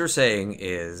 what you're saying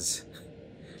is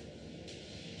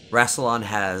Rassilon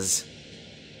has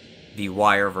the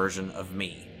wire version of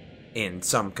me in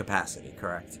some capacity,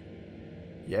 correct?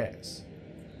 Yes.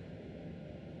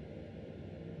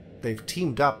 They've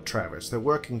teamed up, Travis. They're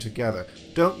working together.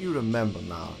 Don't you remember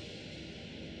now?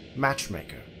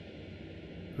 Matchmaker.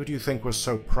 Who do you think was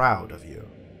so proud of you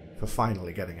for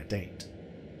finally getting a date?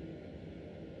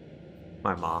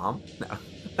 My mom? No.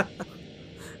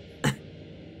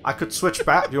 I could switch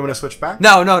back. Do you want me to switch back?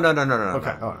 No.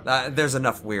 Okay, all right. There's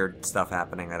enough weird stuff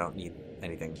happening. I don't need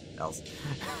anything else.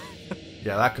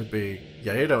 Yeah, that could be...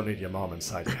 Yeah, you don't need your mom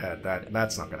inside your head.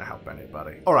 That's not going to help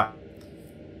anybody. All right.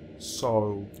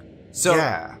 So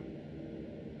yeah.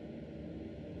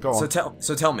 Go on.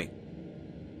 So tell me,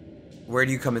 where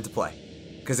do you come into play?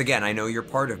 Because again, I know you're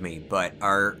part of me, but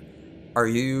are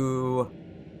you?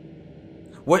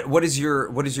 What is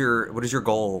your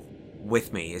goal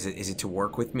with me? Is it to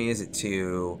work with me? Is it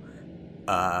to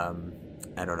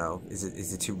I don't know.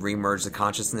 Is it to remerge the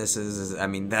consciousnesses? I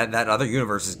mean, that other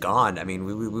universe is gone. I mean,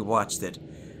 we watched it.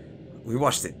 We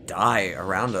watched it die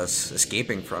around us,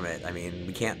 escaping from it. I mean,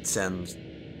 we can't send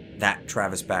that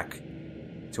Travis back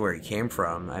to where he came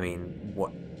from. I mean,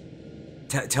 what?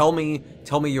 Tell me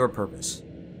your purpose.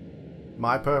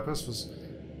 My purpose was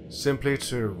simply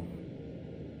to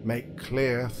make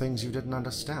clear things you didn't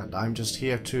understand. I'm just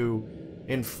here to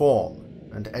inform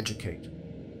and educate,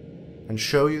 and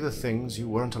show you the things you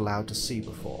weren't allowed to see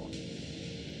before.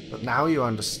 But now you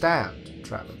understand,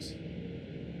 Travis.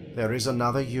 There is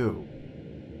another you.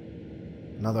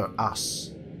 Another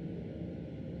us.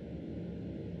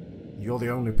 You're the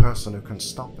only person who can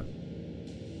stop it.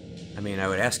 I mean, I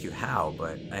would ask you how,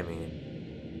 but, I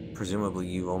mean, presumably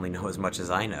you only know as much as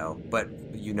I know. But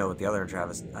you know what the other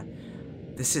Travis...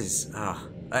 this is...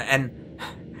 and,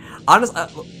 honestly...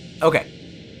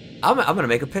 okay. I'm gonna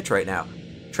make a pitch right now.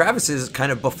 Travis is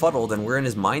kind of befuddled and we're in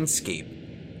his mindscape.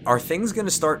 Are things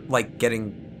gonna start, like,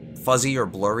 getting fuzzy or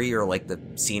blurry or, like, the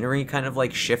scenery kind of,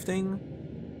 like, shifting?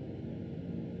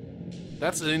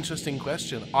 That's an interesting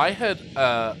question. I had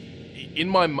in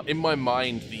my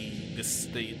mind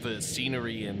the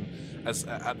scenery and as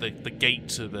at the gate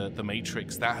to the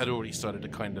Matrix that had already started to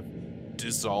kind of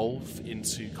dissolve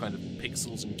into kind of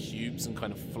pixels and cubes and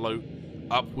kind of float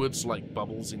upwards like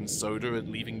bubbles in soda,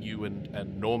 leaving you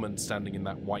and Norman standing in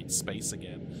that white space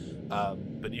again.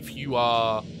 But if you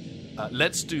are,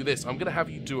 let's do this. I'm gonna have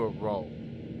you do a roll.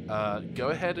 Go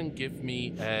ahead and give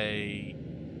me a.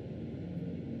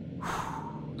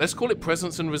 Let's call it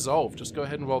presence and resolve. Just go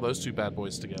ahead and roll those two bad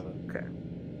boys together. Okay.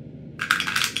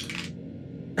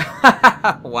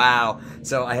 Wow.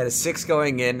 So I had a 6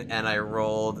 going in, and I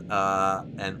rolled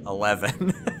an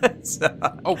 11. So,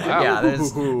 oh wow. Yeah,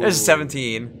 there's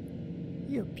 17.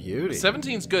 You beauty.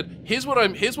 17's good. Here's what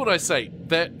I say.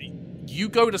 That you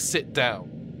go to sit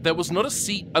down. There was not a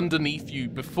seat underneath you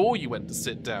before you went to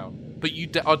sit down, but you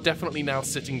are definitely now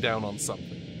sitting down on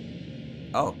something.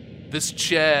 Oh. This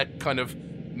chair kind of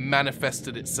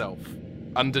manifested itself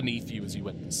underneath you as you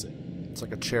went to sit. It's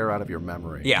like a chair out of your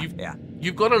memory. Yeah,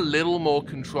 you've got a little more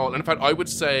control. And in fact, I would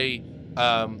say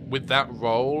with that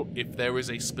role, if there is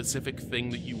a specific thing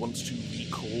that you want to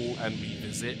recall and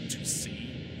revisit to see,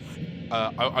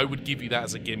 I would give you that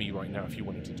as a gimme right now if you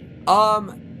wanted to do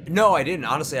it. No, I didn't.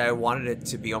 Honestly, I wanted it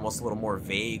to be almost a little more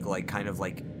vague, like kind of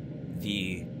like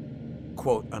the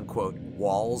quote-unquote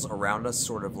walls around us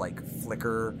sort of like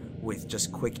flicker with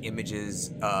just quick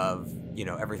images of, you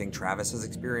know, everything Travis has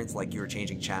experienced, like you were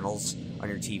changing channels on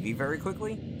your TV very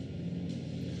quickly.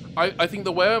 I think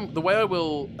the way I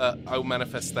will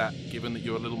manifest that, given that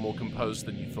you're a little more composed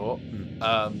than you thought,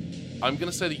 I'm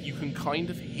going to say that you can kind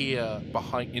of hear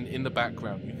behind in the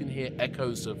background, you can hear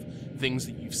echoes of things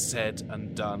that you've said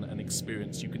and done and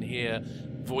experienced. You can hear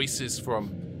voices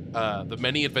from the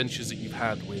many adventures that you've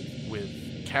had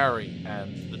with Carrie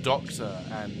and the Doctor,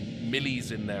 and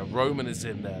Millie's in there, Roman is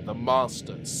in there, the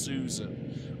Master,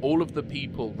 Susan, all of the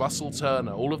people, Russell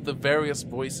Turner, all of the various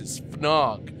voices,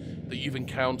 Fnarg, that you've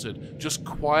encountered, just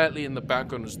quietly in the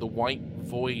background as the white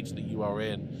void that you are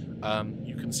in.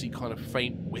 You can see kind of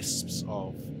faint wisps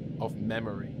of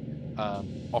memory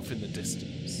off in the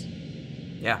distance.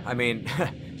 Yeah, I mean,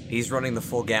 he's running the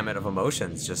full gamut of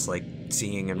emotions, just like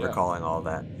seeing and recalling all of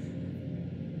that.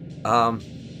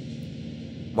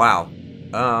 Wow.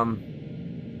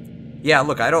 Yeah,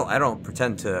 look, I don't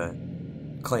pretend to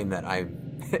claim that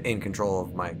I'm in control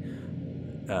of my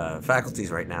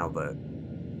faculties right now, but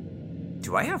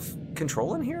do I have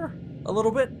control in here? A little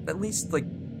bit, at least. Like,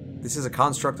 this is a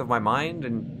construct of my mind,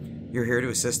 and you're here to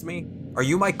assist me? Are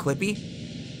you my Clippy?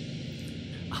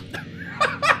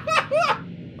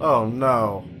 Oh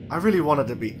no. I really wanted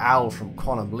to be Al from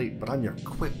Quantum Leap, but I'm your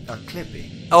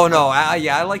Clippy. Oh no,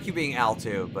 yeah, I like you being Al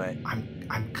too, but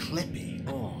I'm Clippy.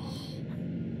 Oh.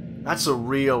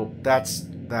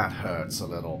 That hurts a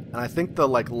little. And I think the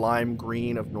like lime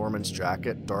green of Norman's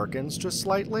jacket darkens just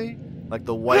slightly. Like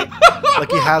the white,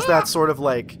 like he has that sort of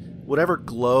like, whatever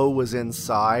glow was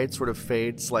inside sort of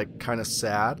fades like kind of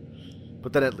sad.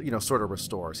 But then it, you know, sort of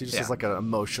restores. He just has like an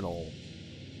emotional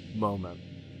moment.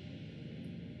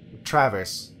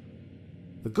 Travis,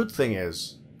 the good thing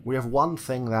is, we have one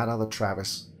thing that other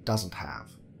Travis doesn't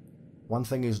have. One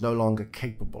thing he's no longer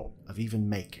capable of even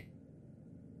making.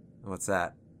 What's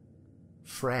that?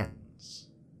 Friends.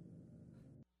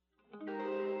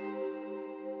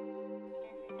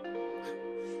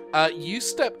 You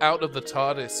step out of the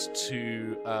TARDIS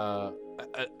to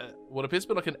what appears to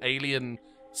be like an alien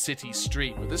city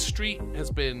street. But this street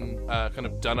has been kind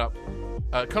of done up,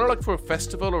 kind of like for a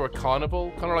festival or a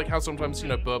carnival. Kind of like how sometimes, you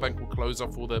know, Burbank will close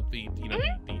off all the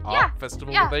art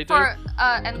festival that they do.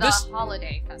 And the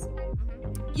holiday festival.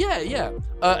 Yeah.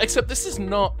 Except this is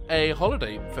not a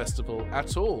holiday festival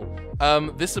at all.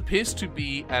 This appears to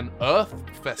be an Earth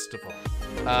festival.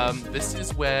 This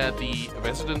is where the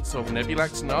residents of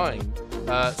Nebulax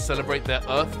 9 celebrate their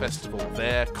Earth festival,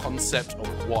 their concept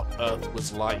of what Earth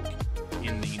was like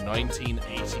in the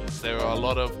 1980s. There are a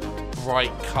lot of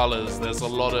bright colors. There's a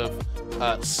lot of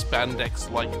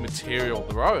spandex-like material.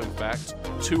 There are, in fact,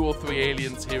 2 or 3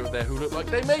 aliens here or there who look like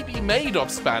they may be made of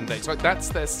spandex. Like, that's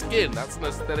their skin. That's an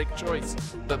aesthetic choice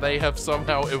that they have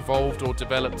somehow evolved or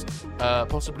developed,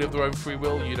 possibly of their own free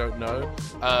will. You don't know.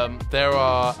 There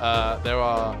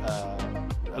are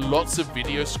lots of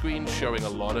video screens showing a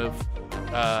lot of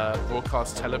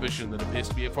broadcast television that appears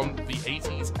to be from the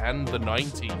 80s and the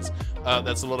 90s.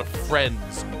 There's a lot of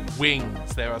Friends,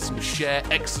 Wings. There are some Cher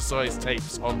exercise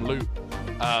tapes on loop.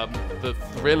 The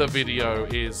Thriller video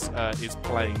is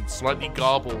playing, slightly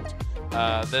garbled.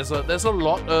 There's a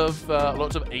lot of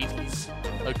 80s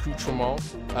accoutrement.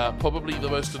 Probably the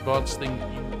most advanced thing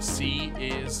you see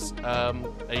is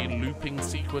a looping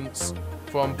sequence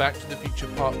from Back to the Future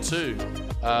Part 2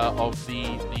 of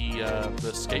the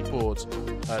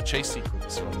skateboard chase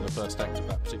sequence from the first act of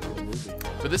that particular movie.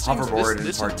 But this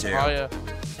entire...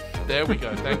 There we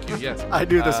go. Thank you. Yes. I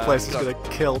knew this place was going to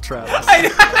kill Travis.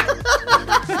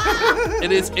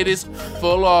 It is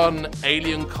full on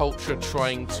alien culture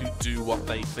trying to do what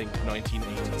they think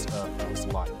 1980s Earth was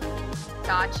like.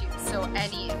 Got you. So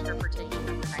any interpretation of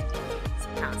the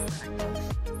 1980s past the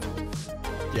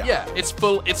 1980s. Yeah, it's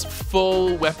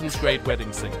full weapons grade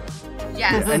wedding singer.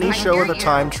 Yes. Yeah, any I show hear with a you.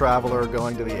 time traveler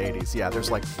going to the 80s. Yeah,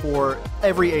 there's like 4.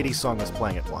 Every 80s song is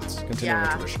playing at once, continuing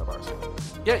a tradition of ours.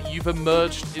 Yeah, you've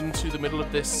emerged into the middle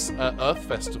of this Earth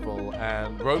festival,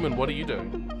 and Roman, what are you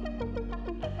doing?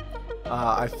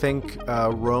 I think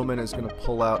Roman is going to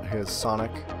pull out his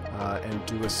Sonic and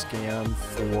do a scan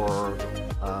for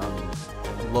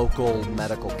local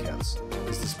medical kits,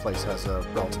 because this place has a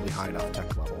relatively high enough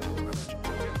tech level.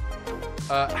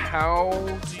 How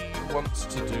do you want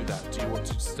to do that? Do you want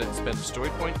to spend a story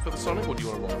point for the Sonic, or do you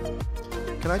want to roll?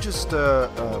 Can I just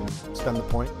spend the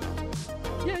point?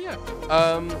 Yeah.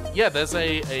 There's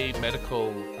a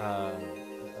medical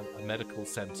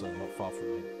center not far from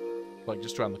here, like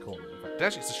just around the corner. In fact,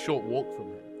 actually, it's a short walk from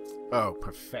here. Oh,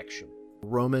 perfection.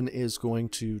 Roman is going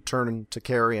to turn to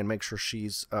Carrie and make sure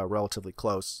she's relatively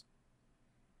close.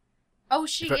 Oh,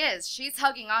 she is. She's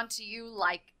hugging onto you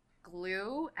like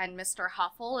glue, and Mr.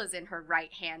 Huffle is in her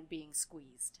right hand being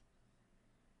squeezed.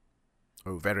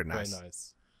 Oh, very nice. Very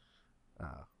nice.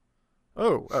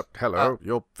 Hello.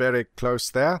 You're very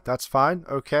close there. That's fine.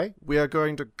 Okay. We are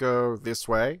going to go this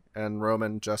way. And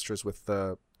Roman gestures with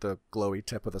the glowy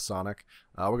tip of the sonic.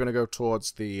 We're going to go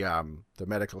towards the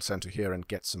medical center here and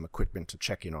get some equipment to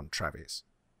check in on Travis.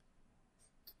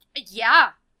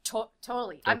 Yeah,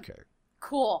 totally. Okay.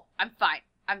 Cool. I'm fine.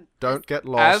 Don't get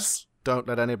lost. Don't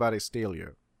let anybody steal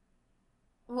you.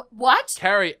 What?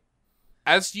 Carrie,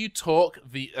 as you talk,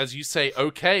 as you say,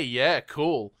 okay, yeah,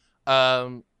 cool.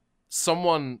 You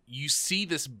see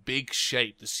this big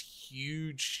shape, this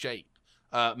huge shape,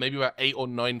 maybe about 8 or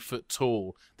 9 foot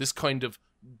tall. This kind of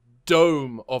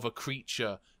dome of a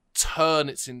creature turn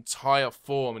its entire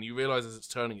form, and you realize as it's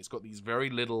turning, it's got these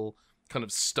very little kind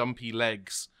of stumpy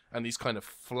legs and these kind of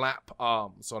flap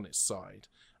arms on its side.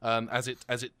 As it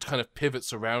kind of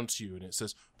pivots around to you, and it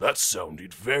says, "That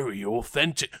sounded very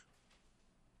authentic.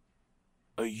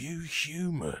 Are you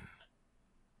human?"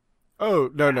 Oh,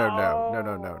 no.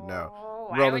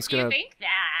 Why Roman's would you gonna think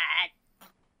that?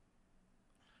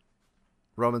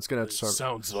 Roman's gonna It turn.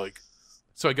 sounds like.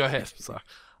 Sorry, go ahead. Sorry.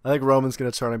 I think Roman's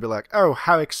gonna turn and be like, "Oh,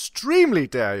 how extremely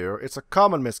dare you! It's a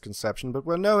common misconception, but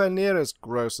we're nowhere near as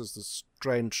gross as the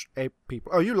strange ape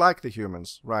people. Oh, you like the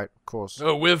humans, right? Of course.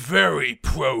 Oh, we're very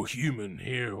pro-human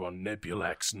here on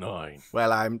Nebulax 9.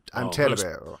 Well, I'm telling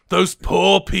you. Those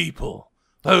poor people.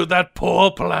 Oh, that poor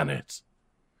planet.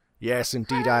 Yes,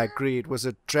 indeed, I agree. It was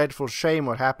a dreadful shame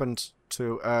what happened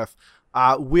to Earth.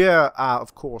 We're,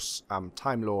 of course,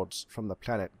 Time Lords from the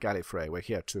planet Gallifrey. We're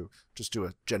here to just do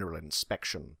a general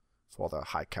inspection for the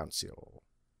High Council.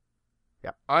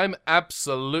 Yep. I'm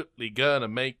absolutely gonna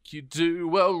make you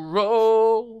do a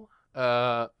roll.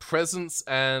 Presence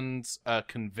and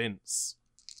convince,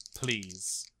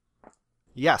 please.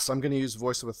 Yes, I'm going to use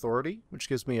Voice of Authority, which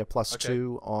gives me a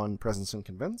 +2 Okay. on Presence and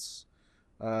Convince.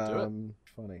 Do it.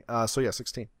 Funny. So yeah,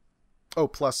 16. Oh,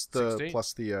 plus the 16?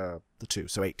 plus the 2,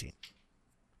 so 18.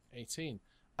 18.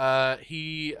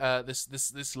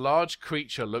 This large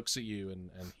creature looks at you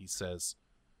and he says,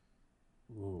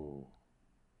 "Ooh.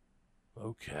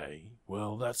 Okay.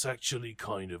 Well, that's actually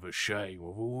kind of a shame.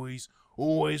 I've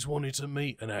always wanted to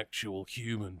meet an actual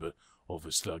human, but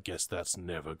obviously I guess that's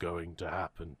never going to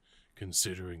happen,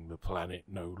 considering the planet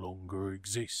no longer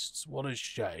exists. What a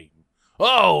shame.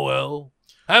 Oh well.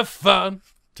 Have fun."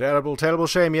 Terrible, terrible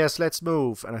shame. Yes, let's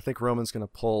move. And I think Roman's going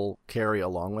to pull Carrie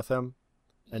along with him.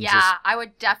 And Yeah, just- I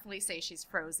would definitely say she's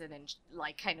frozen in,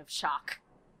 like, kind of shock.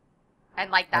 And,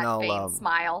 like, that And I'll, faint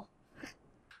smile.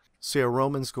 So yeah,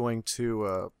 Roman's going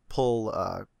to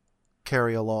pull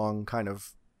Carrie along kind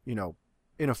of,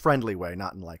 in a friendly way,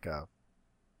 not in like a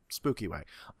spooky way.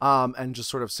 And just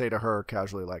sort of say to her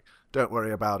casually, like, "Don't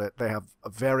worry about it. They have a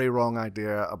very wrong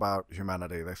idea about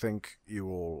humanity. They think you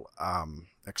all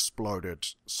exploded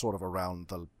sort of around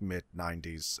the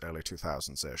mid-90s, early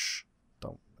 2000s-ish.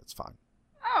 It's fine."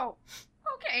 Oh,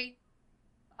 okay.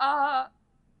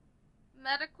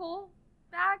 Medical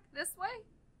bag this way?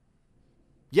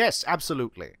 Yes,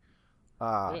 absolutely.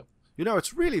 Yeah.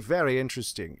 It's really very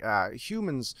interesting.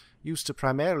 Humans used to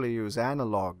primarily use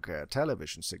analog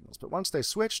television signals, but once they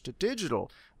switched to digital,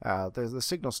 the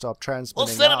signal stopped transmitting.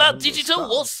 What's that out about into the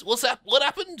digital? stars. What's that? What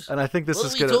happened? And I think this What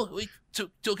is were gonna. we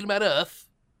talking about Earth?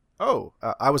 Oh,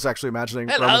 I was actually imagining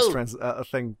Hello. Roman's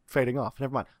thing fading off.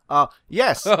 Never mind.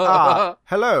 Yes.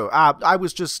 Hello. I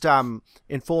was just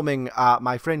informing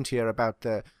my friend here about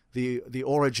the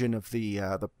origin of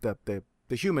the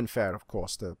human fair, of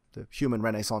course, the human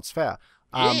Renaissance fair.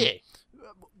 Yeah.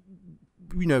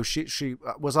 She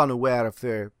was unaware of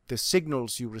the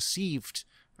signals you received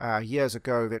years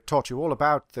ago that taught you all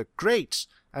about the great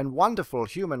and wonderful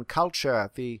human culture,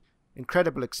 the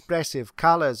incredible expressive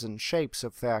colors and shapes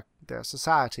of their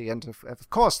society, and of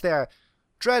course their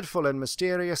dreadful and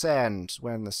mysterious end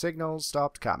when the signals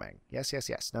stopped coming. Yes,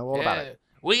 know all about it.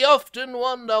 We often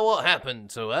wonder what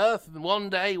happened to Earth, and one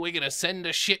day we're going to send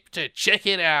a ship to check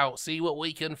it out, see what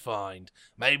we can find.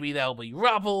 Maybe there'll be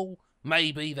rubble,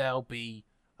 maybe there'll be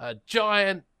a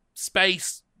giant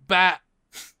space bat.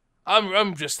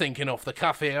 I'm just thinking off the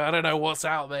cuff here, I don't know what's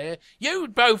out there. You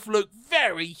both look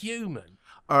very human.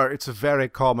 It's a very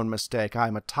common mistake.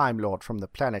 I'm a Time Lord from the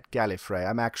planet Gallifrey.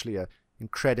 I'm actually a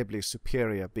incredibly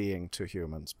superior being to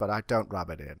humans, but I don't rub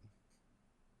it in.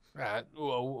 Right.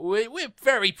 Well, we're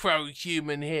very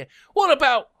pro-human here. What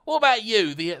about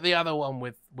you, the other one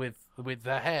with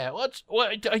the hair? What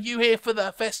are you here for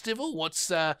the festival?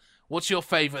 What's your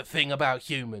favorite thing about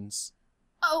humans?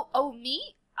 Oh,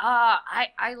 me?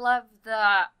 I love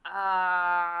the,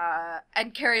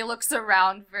 and Carrie looks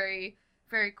around very,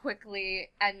 very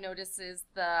quickly and notices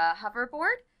the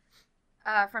hoverboard,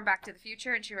 from Back to the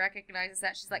Future, and she recognizes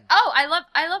that. She's like, oh, I love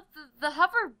the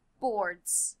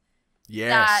hoverboards.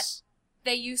 Yes. That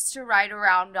they used to ride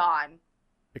around on.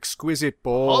 Exquisite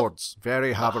boards.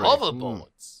 Very hovering.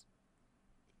 Hoverboards.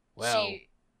 Well, She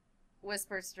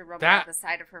whispers to Roman that- at the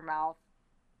side of her mouth,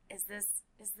 Is this,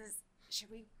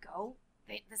 should we go?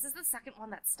 This is the second one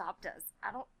that stopped us.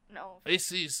 I don't know.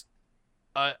 this is,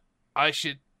 I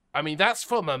mean, that's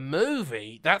from a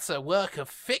movie. That's a work of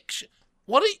fiction.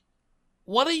 What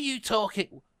are you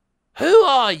talking? Who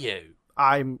are you?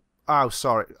 Oh,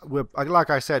 sorry. Like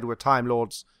I said, we're Time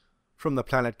Lords from the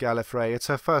planet Gallifrey. It's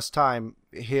her first time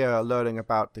here learning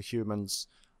about the humans.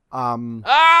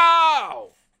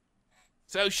 Oh!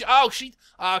 So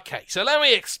okay, so let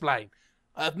me explain.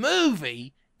 A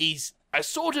movie is a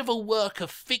sort of a work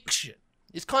of fiction.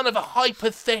 It's kind of a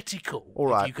hypothetical. All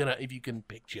right. If you can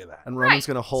picture that. And Roman's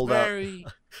going to hold out. Very...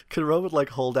 Can Roman,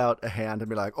 hold out a hand and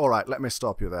be like, all right, let me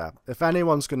stop you there. If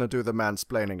anyone's going to do the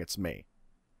mansplaining, it's me.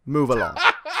 Move along.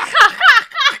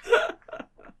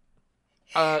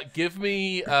 Give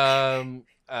me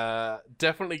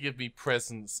definitely give me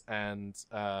presence and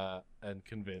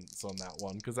convince on that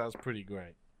one, because that was pretty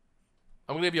great.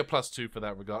 I'm gonna give you a +2 for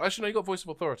that regard. Actually, no, you got voice of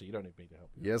authority. You don't need me to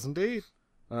help you. Yes, indeed.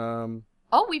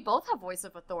 Oh, we both have voice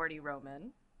of authority,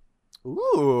 Roman.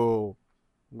 Ooh.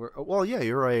 Well, yeah,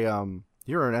 you're an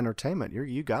entertainment.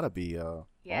 You gotta be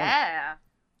Yeah.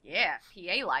 Yeah,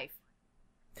 PA life.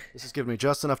 This has given me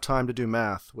just enough time to do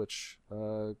math, which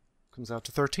comes out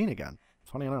to 13 again.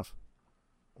 Funny enough.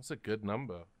 That's a good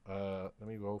number. Let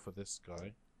me roll for this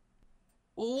guy.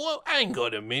 What? Hang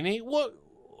on a minute. What?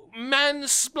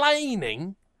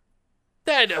 Mansplaining?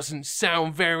 That doesn't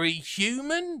sound very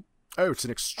human. Oh, it's an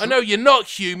I extreme. know you're not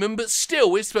human, but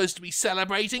still, we're supposed to be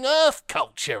celebrating Earth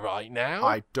culture right now.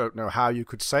 I don't know how you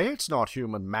could say it's not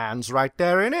human. Man's right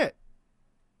there in it.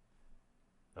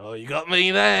 Oh, you got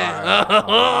me there.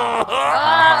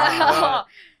 Oh,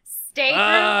 stay groovy,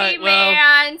 Alright, well,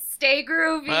 man. Stay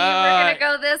groovy. We're alright.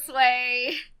 gonna go this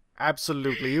way.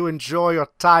 Absolutely. You enjoy your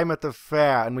time at the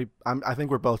fair, and I think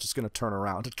we're both just gonna turn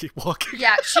around and keep walking.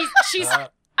 Yeah, she's.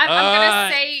 I'm alright.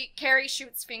 gonna say Carrie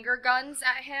shoots finger guns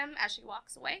at him as she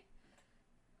walks away.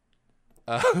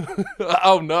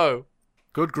 Oh no.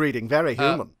 Good greeting. Very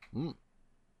human.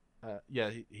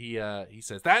 Yeah, he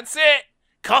says, "That's it.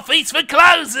 Coffee's for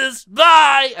closers.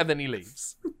 Bye." And then he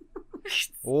leaves.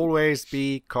 Always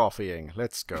be coffeeing.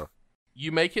 Let's go.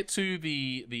 You make it to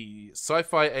the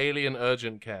sci-fi alien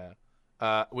urgent care,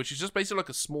 which is just basically like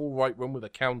a small white room with a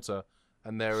counter,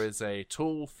 and there is a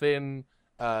tall, thin,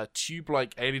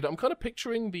 tube-like alien. I'm kind of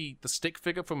picturing the stick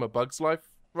figure from A Bug's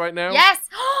Life right now. Yes.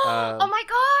 Oh my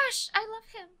gosh, I love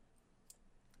him.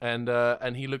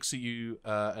 And he looks at you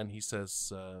and he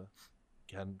says,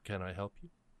 "Can I help you?"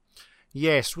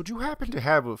 Yes. Would you happen to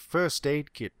have a first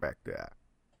aid kit back there?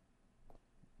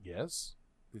 Yes.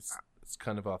 It's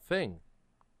kind of our thing.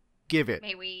 Give it.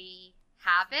 May we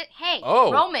have it? Hey,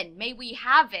 Oh. Roman, may we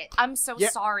have it? I'm so Yeah,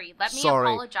 sorry. Let me sorry.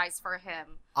 apologize for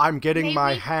him. I'm getting May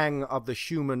my we- hang of the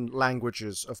human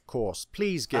languages, of course.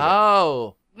 Please give it.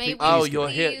 Oh. May we Oh, Please you're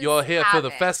please here. You're here for have the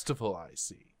it? festival. I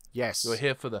see. Yes. You're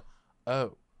here for the.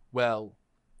 Oh, well,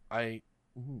 I.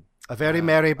 A very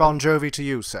merry Bon Jovi to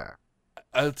you, sir.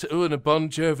 And a Bon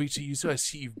Jovi to you. So I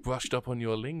see you've brushed up on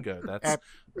your lingo.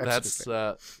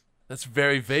 That's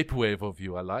very vaporwave of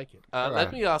you. I like it.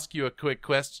 Let me ask you a quick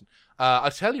question.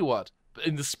 I'll tell you what.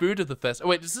 In the spirit of the fest. Oh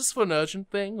wait, is this for an urgent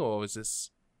thing or is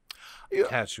this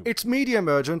casual? It's medium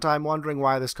urgent. I'm wondering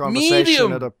why this conversation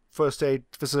Medium! at a first aid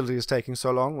facility is taking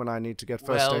so long when I need to get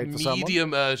first Well, aid for someone.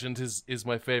 medium urgent is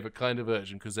my favorite kind of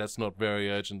urgent because that's not very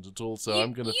urgent at all. So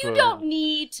I'm gonna throw. You don't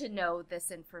need to know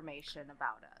this information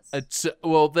about us.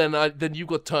 Well, then you've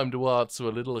got time to answer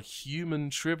a little human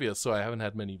trivia. So I haven't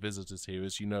had many visitors here,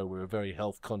 as you know. We're a very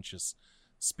health conscious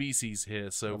species here,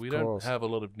 so we don't have a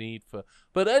lot of need for.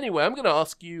 But anyway, I'm going to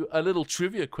ask you a little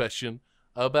trivia question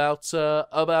about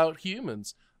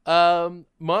humans.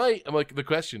 The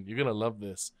question, you're going to love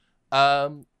this.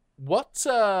 What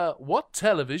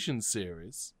television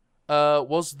series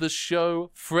was the show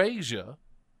Frasier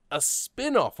a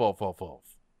spin-off of? Go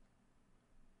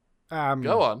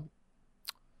on.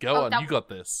 Oh, You got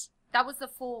this. That was the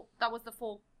full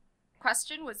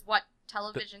question. Was what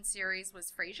television series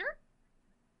was Frasier?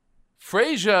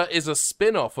 Frasier is a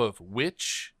spin-off of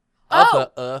which Oh!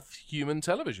 other Earth human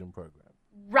television program?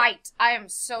 Right. I am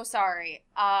so sorry.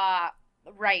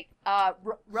 Right.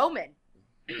 Roman.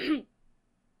 You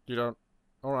don't.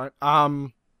 All right.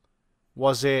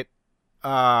 Was it?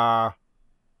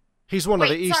 He's one of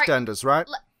Wait, the sorry. EastEnders, right?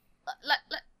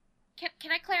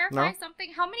 Can I clarify No?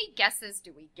 something? How many guesses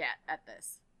do we get at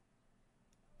this?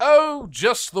 Oh,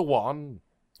 just the one.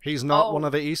 He's not Oh. one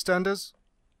of the EastEnders.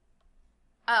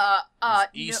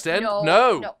 East End? No.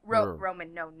 No.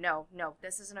 Roman, no.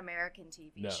 This is an American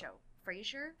TV No. show.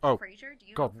 Frasier? Oh, Frasier? Do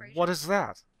you God, know Frasier? what is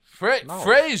that? No.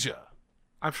 Frasier.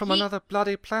 I'm from He- another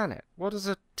bloody planet. What is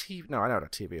a TV? No, I know what a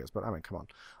TV is, but I mean, come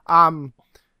on.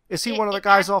 Is he one of the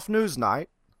guys off Newsnight?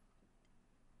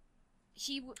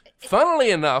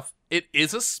 Funnily enough, it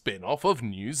is a spin-off of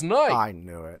Newsnight. I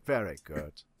knew it. Very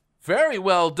good. Very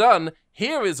well done.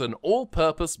 Here is an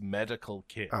all-purpose medical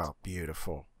kit. Oh,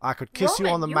 beautiful. I could kiss you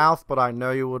Roman, on the you- mouth, but I know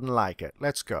you wouldn't like it.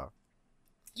 Let's go.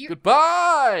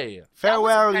 Goodbye.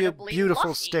 Farewell, you incredibly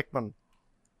beautiful lucky. stickman.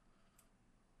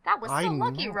 That was I so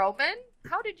lucky, know. Roman.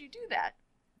 How did you do that?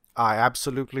 I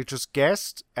absolutely just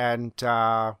guessed, and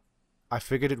I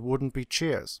figured it wouldn't be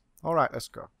Cheers. All right, let's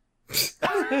go.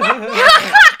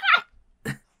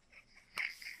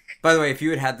 By the way, if you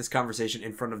had had this conversation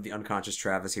in front of the unconscious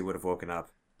Travis, he would have woken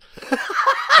up.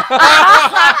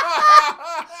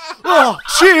 Oh,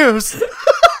 Cheers!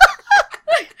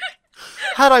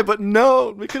 Had I but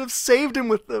known, we could have saved him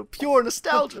with the pure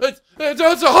nostalgia. It's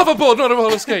a hoverboard, not a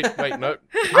roller skate. Wait, no.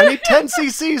 I need 10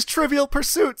 cc's Trivial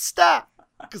Pursuit. Stop.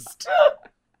 So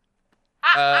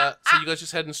you guys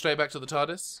just heading straight back to the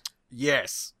TARDIS?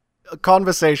 Yes.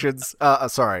 Conversations,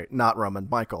 sorry, not Roman,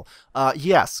 Michael.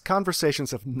 Yes,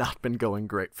 conversations have not been going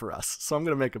great for us, so I'm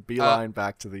going to make a beeline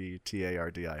back to the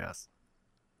TARDIS.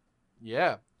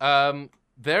 Yeah.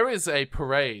 There is a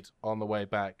parade on the way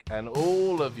back, and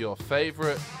all of your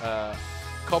favorite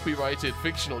copyrighted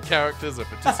fictional characters are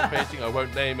participating. I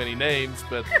won't name any names,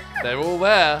 but they're all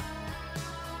there.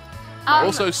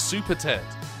 Also, Super Ted.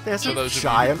 There's For a those of you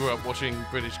giant, who grew up watching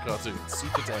British cartoons,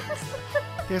 Super Ted is there.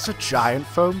 there's a giant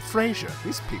foam Frasier.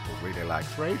 These people really like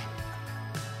Frasier.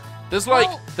 There's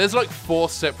like 4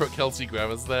 separate Kelsey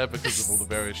Grammars there because of all the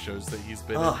various shows that he's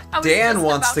been in. Oh, I was Dan just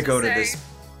wants about to to go to say-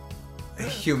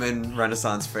 this human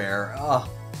Renaissance fair. Oh,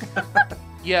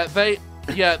 Yeah,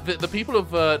 the people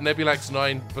of Nebulax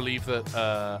 9 believe that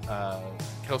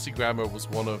Kelsey Grammer was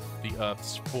one of the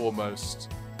Earth's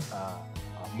foremost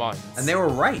minds. and they were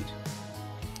right.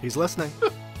 He's listening.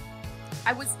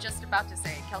 I was just about to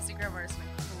say, Kelsey Grammer is an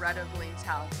incredibly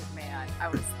talented man. I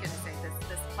was going to say,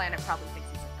 this planet probably thinks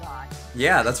he's a god.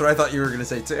 Yeah, that's what I thought you were going to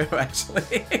say too,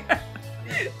 actually.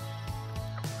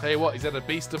 Tell you what, he's had a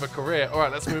beast of a career. All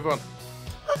right, let's move on.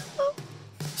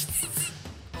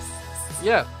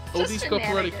 Yeah, all Just these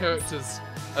copyrighted shenanigans. characters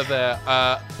are there,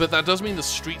 but that does mean the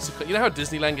streets are... You know how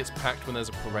Disneyland gets packed when there's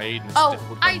a parade and it's Oh,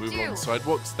 difficult to I move do. on the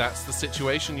sidewalks? That's the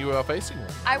situation you are facing right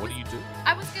now. What do you do?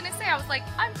 I was going to say, I was like,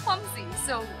 I'm clumsy,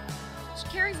 so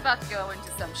Carrie's about to go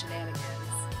into some shenanigans.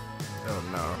 Oh,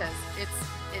 no. Because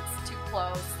it's too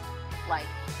close. Like,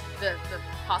 the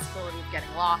possibility of getting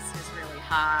lost is really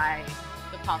high.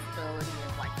 The possibility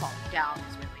of, like, falling down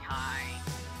is really high.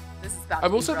 This is about I've to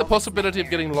be also the Roman's possibility of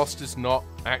nightmare. getting lost is not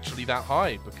actually that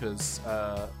high because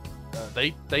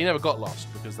they never got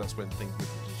lost because that's when things were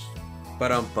just...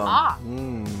 But Ah,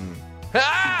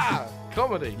 Ha!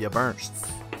 Comedy! You burnt.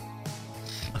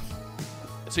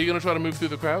 So you're gonna try to move through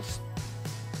the crowds?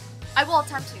 I will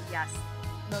attempt to, yes.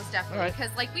 Most definitely. Alright.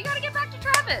 Because, like, we gotta get back to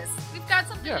Travis. We've got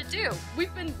something Yeah. to do.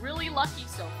 We've been really lucky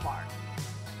so far.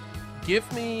 Give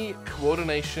me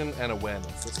coordination and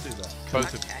awareness. Let's do that.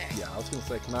 Both of you. Okay. Yeah, I was going to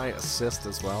say, can I assist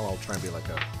as well? I'll try and be like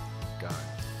a guy.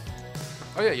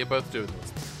 Oh yeah, you're both doing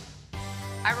this.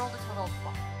 I rolled a total of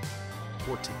 12.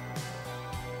 14.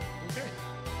 Okay.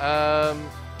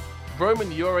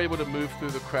 Roman, you're able to move through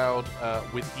the crowd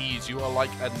with ease. You are like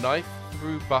a knife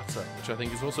through butter, which I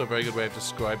think is also a very good way of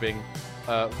describing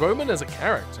Roman as a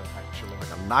character, actually.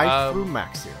 Like a knife Um, through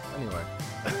Maxia. Anyway.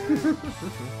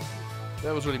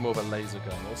 That was really more of a laser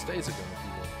gun, or staser gun, if you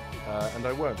will. And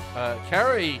I won't.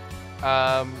 Carrie,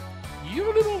 you're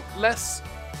a little less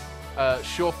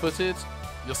sure-footed.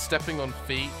 You're stepping on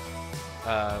feet,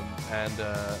 and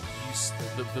the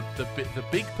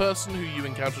big person who you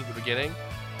encountered at the beginning,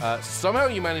 somehow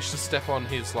you managed to step on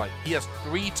his, like, he has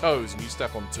 3 toes, and you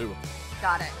step on 2 of them.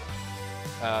 Got it.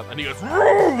 And he goes,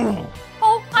 "Roar!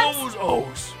 Oh, I'm, Those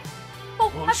O's! oh,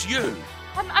 Well, it's you!"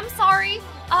 I'm sorry.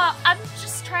 I'm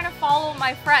just trying to follow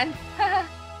my friend.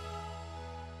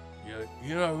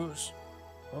 You know,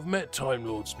 I've met Time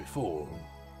Lords before.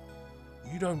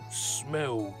 You don't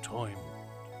smell Time Lord.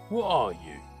 What are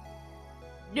you?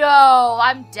 No,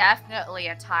 I'm definitely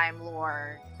a Time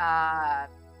Lord. I'm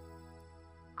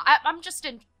just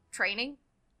in training.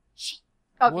 Shit.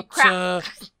 Oh, crap.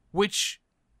 Which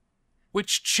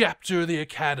chapter of the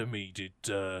academy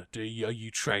are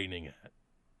you training at?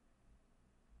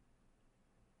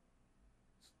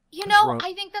 You know,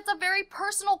 I think that's a very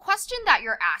personal question that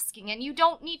you're asking, and you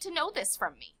don't need to know this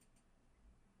from me.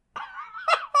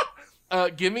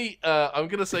 Give me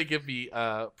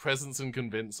presence and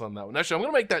convince on that one. Actually, I'm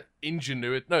gonna make that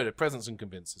ingenuity. No, the presence and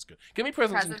convince is good. Give me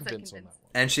presence and convince on that one.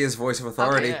 And she has voice of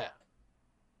authority. Yeah.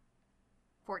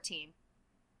 14.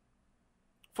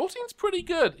 14's pretty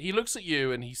good. He looks at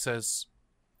you and he says,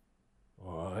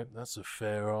 "Alright, that's a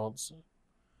fair answer.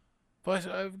 But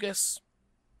I guess...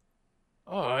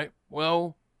 Alright,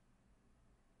 well...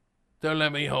 Don't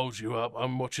let me hold you up.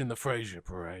 I'm watching the Frasier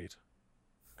parade.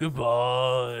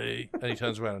 Goodbye." And he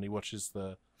turns around and he watches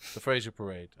the Frasier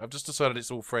parade. I've just decided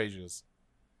it's all Frasiers.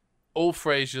 All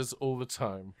Frasiers all the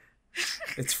time.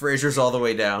 It's Frasier's all the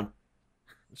way down.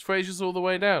 It's Frasier's all the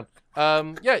way down.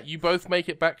 Yeah, you both make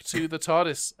it back to the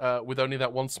TARDIS with only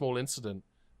that one small incident.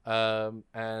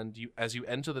 And you, as you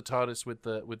enter the TARDIS with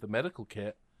the medical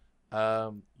kit,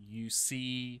 you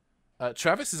see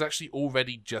Travis is actually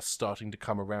already just starting to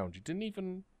come around. You didn't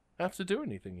even have to do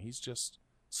anything. He's just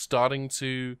starting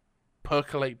to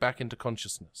percolate back into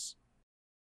consciousness.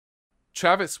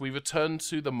 Travis, we return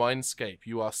to the mindscape.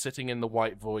 You are sitting in the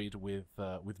white void with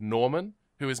Norman,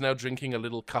 who is now drinking a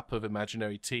little cup of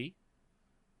imaginary tea.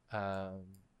 How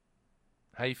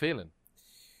you feeling?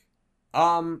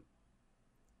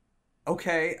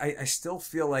 Okay, I still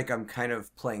feel like I'm kind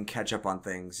of playing catch up on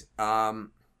things.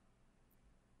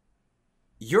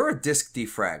 You're a disk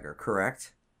defragger,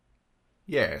 correct?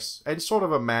 Yes, and sort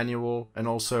of a manual and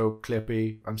also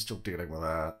clippy. I'm still dealing with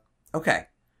that. Okay,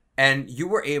 and you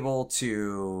were able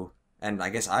to, and I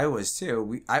guess I was too.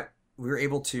 We were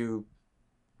able to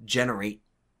generate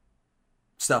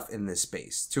stuff in this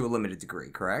space to a limited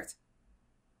degree, correct?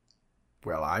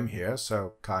 Well, I'm here,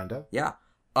 so kinda. Yeah.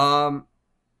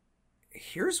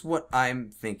 Here's what I'm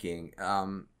thinking.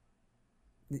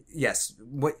 Yes,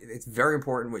 it's very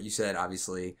important what you said,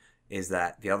 obviously, is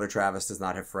that the other Travis does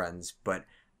not have friends, but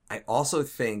I also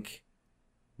think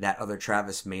that other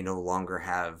Travis may no longer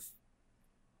have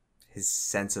his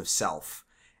sense of self.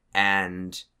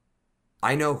 And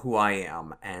I know who I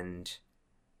am, and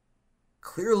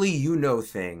clearly you know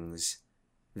things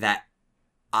that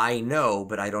I know,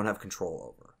 but I don't have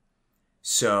control over.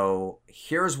 So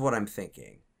here's what I'm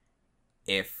thinking.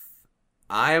 If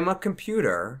I'm a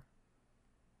computer,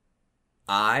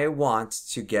 I want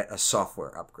to get a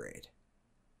software upgrade.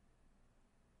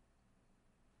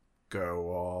 Go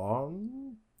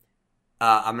on.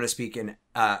 I'm going to speak in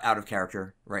out of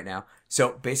character right now.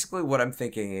 So basically what I'm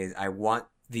thinking is I want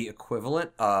the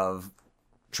equivalent of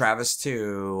Travis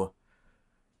to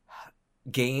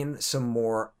gain some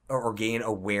more or gain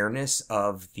awareness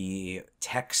of the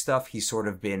tech stuff he's sort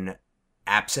of been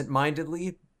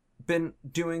absent-mindedly been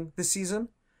doing this season.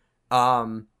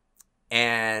 And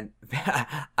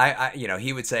I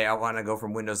he would say I want to go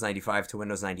from Windows 95 to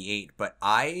Windows 98, but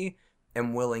I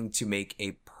am willing to make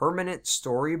a permanent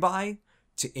story buy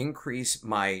to increase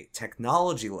my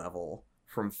technology level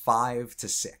from 5 to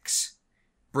 6,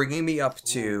 bringing me up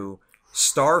to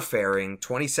starfaring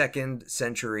 22nd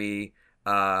century.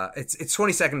 It's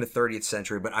 22nd to 30th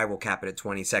century, but I will cap it at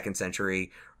 22nd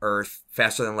century Earth,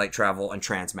 faster than light travel, and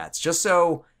transmats. Just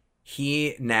so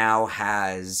he now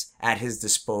has at his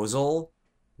disposal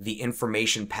the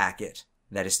information packet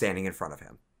that is standing in front of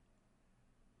him.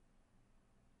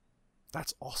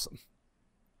 That's awesome.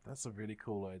 That's a really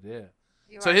cool idea.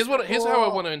 So here's how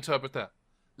I want to interpret that.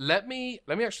 Let me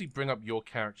actually bring up your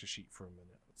character sheet for a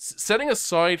minute. Setting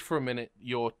aside for a minute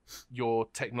your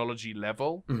technology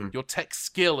level, your tech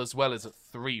skill as well is at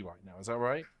 3 right now. Is that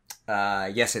right?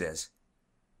 Yes, it is.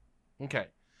 Okay.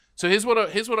 So here's what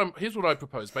I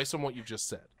propose based on what you've just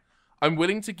said. I'm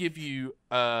willing to give you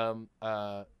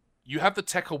you have the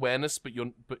tech awareness, but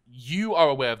you are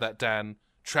aware of that, Dan.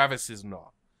 Travis is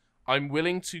not. I'm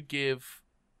willing to give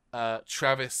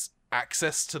Travis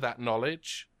access to that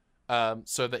knowledge,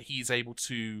 so that he's able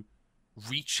to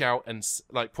reach out and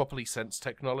properly sense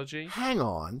technology. Hang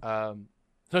on.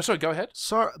 No, sorry. Go ahead.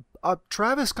 Sorry,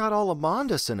 Travis got all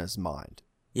Amandus in his mind.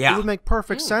 Yeah, it would make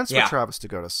perfect sense Yeah. for Travis to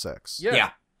go to 6.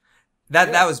 Yeah.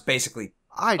 That was basically.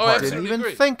 I Oh, didn't absolutely even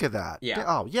agree. think of that. Yeah.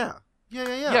 Oh, yeah. Yeah.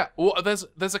 Yeah. Well,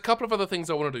 there's a couple of other things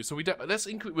I want to do. So we're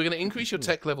going to increase your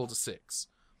tech level to 6.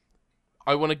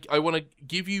 I want to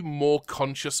give you more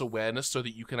conscious awareness so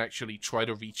that you can actually try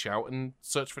to reach out and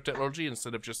search for technology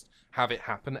instead of just have it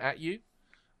happen at you.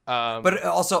 But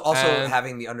also and-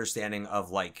 having the understanding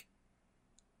of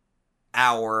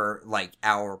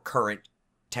our current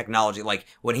technology. Like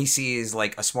when he sees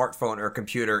like a smartphone or a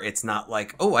computer, it's not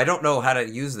like, oh, I don't know how to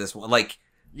use this one. Like,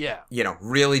 Yeah.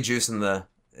 Really juicing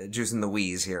the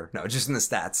wheeze here. No, juicing the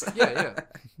stats.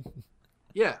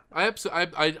 Yeah. I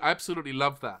absolutely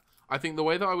love that. I think the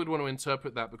way that I would want to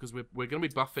interpret that, because we're going to be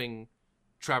buffing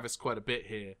Travis quite a bit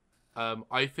here.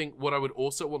 I think what I would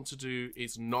also want to do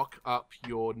is knock up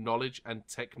your knowledge and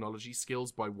technology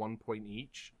skills by 1 point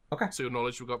each. Okay. So your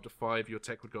knowledge would go up to 5, your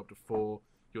tech would go up to 4,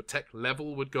 your tech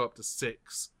level would go up to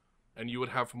 6, and you would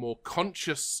have more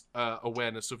conscious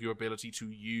awareness of your ability to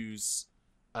use,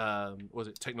 was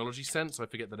it technology sense? I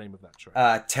forget the name of that trait.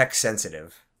 Tech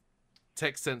sensitive.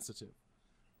 Tech sensitive.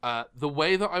 The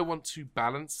way that I want to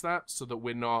balance that so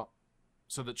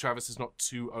that Travis is not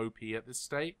too OP at this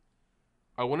state,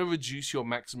 I want to reduce your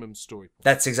maximum story points.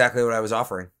 That's exactly what I was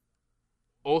offering.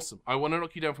 Awesome. I want to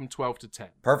knock you down from 12 to 10.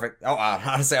 Perfect. Oh,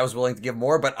 honestly, I was willing to give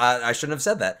more, but I shouldn't have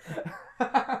said that.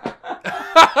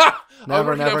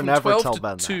 Never tell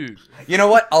Ben that. 2. You know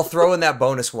what? I'll throw in that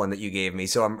bonus one that you gave me.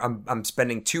 So I'm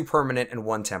spending 2 permanent and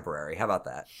 1 temporary. How about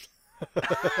that?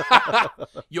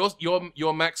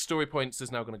 Your max story points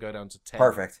is now going to go down to 10.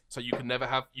 Perfect. So you can never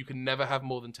have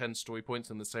more than 10 story points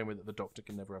in the same way that the Doctor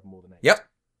can never have more than 8. Yep.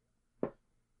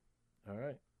 All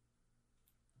right.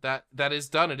 That is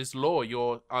done. It is law.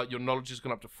 Your knowledge has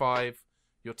gone up to 5,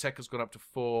 your tech has gone up to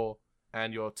 4,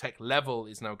 and your tech level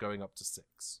is now going up to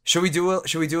 6. Should we do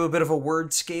a bit of a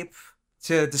wordscape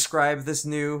to describe this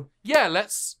new? Yeah,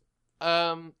 let's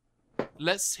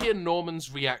hear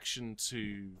Norman's reaction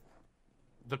to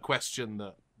the question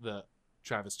that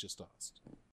Travis just asked.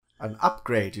 An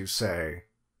upgrade, you say?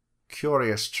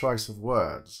 Curious choice of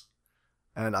words.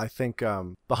 And I think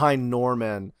behind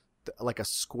Norman, like a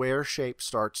square shape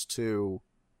starts to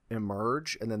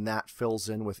emerge, and then that fills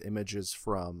in with images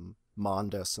from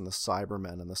Mondas and the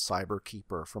Cybermen and the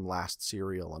Cyberkeeper from last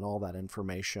serial and all that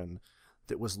information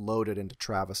that was loaded into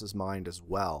Travis's mind as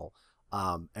well.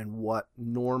 And what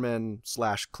Norman /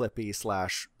 Clippy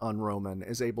 / Unroman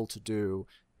is able to do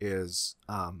is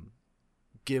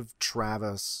give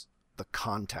Travis the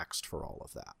context for all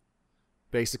of that.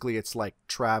 Basically, it's like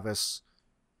Travis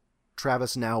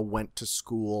now went to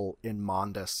school in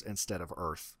Mondas instead of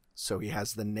Earth, so he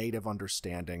has the native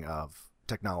understanding of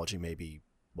technology, maybe,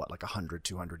 100,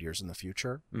 200 years in the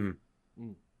future?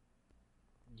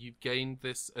 You've gained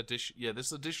this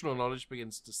additional knowledge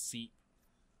begins to seep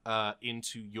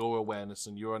into your awareness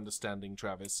and your understanding,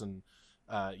 Travis, and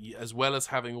as well as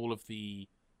having all of the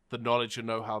knowledge and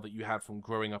know-how that you had from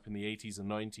growing up in the 80s and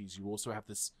 90s, you also have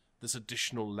this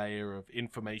additional layer of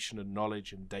information and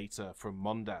knowledge and data from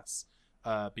Mondas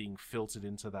being filtered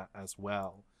into that as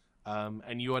well.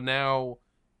 And you're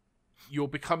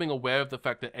becoming aware of the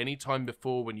fact that any time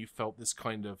before when you felt this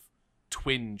kind of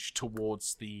twinge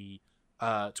towards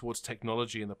towards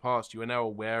technology in the past, you are now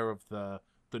aware of the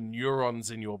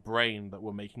neurons in your brain that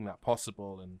were making that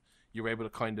possible, and you're able to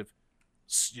kind of,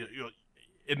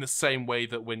 in the same way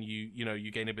that when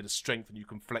you gain a bit of strength and you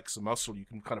can flex a muscle, you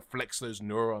can kind of flex those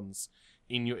neurons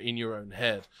in your own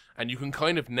head, and you can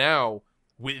kind of now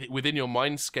within your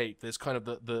mindscape, there's kind of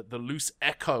the loose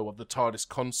echo of the TARDIS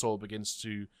console begins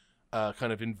to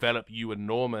kind of envelop you and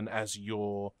Norman as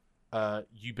you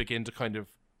begin to kind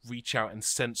of reach out and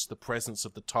sense the presence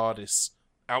of the TARDIS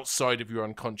outside of your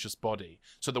unconscious body.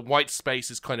 So the white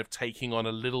space is kind of taking on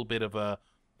a little bit of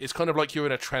it's kind of like you're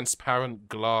in a transparent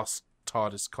glass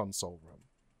TARDIS console room.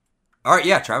 All right,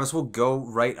 yeah, Travis will go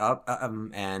right up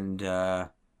and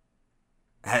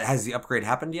has the upgrade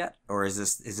happened yet, or is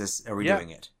this are we doing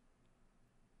it?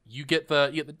 You get the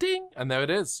ding, and there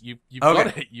it is. You've Okay.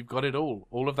 got it. You've got it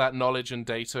all of that knowledge and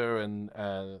data and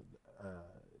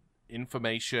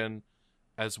information,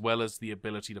 as well as the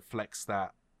ability to flex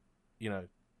that,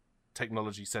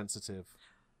 technology sensitive.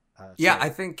 Yeah, so I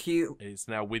think he is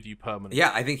now with you permanently. Yeah,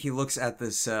 I think he looks at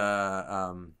this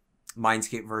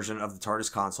Mindscape version of the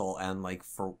TARDIS console, and like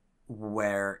for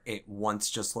where it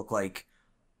once just looked like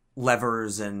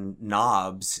levers and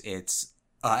knobs, it's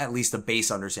at least a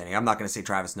base understanding. I'm not going to say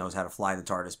Travis knows how to fly the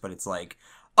TARDIS, but it's like,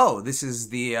 oh, this is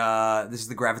the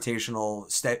gravitational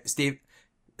stabilizer,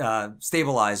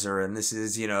 and this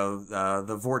is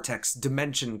the vortex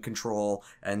dimension control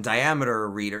and diameter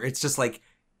reader. It's just like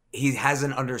he has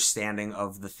an understanding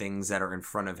of the things that are in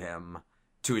front of him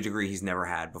to a degree he's never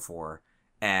had before.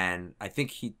 And I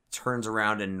think he turns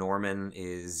around and Norman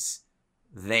is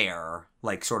there,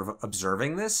 like sort of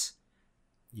observing this.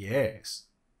 Yes.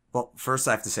 Well, first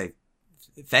I have to say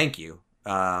thank you.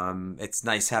 It's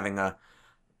nice having a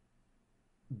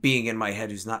being in my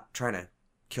head who's not trying to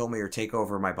kill me or take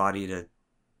over my body to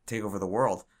take over the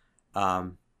world.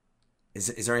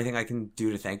 Is there anything I can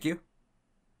do to thank you?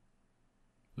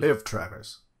 Live,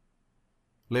 Travis.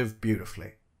 Live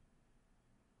beautifully.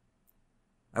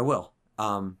 I will.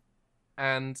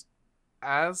 And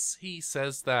as he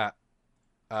says that,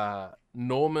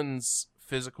 Norman's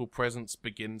physical presence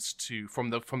begins to, from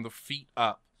the feet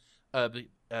up,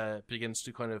 begins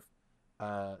to kind of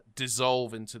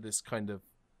dissolve into this kind of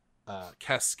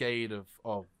cascade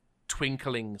of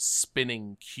twinkling,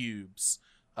 spinning cubes.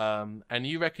 And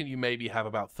you reckon you maybe have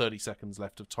about 30 seconds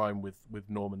left of time with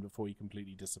Norman before he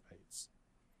completely dissipates.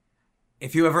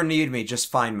 If you ever need me,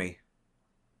 just find me.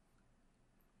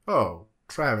 Oh,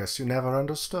 Travis, you never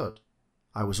understood.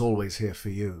 I was always here for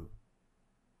you.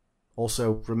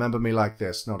 Also, remember me like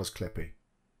this, not as Clippy.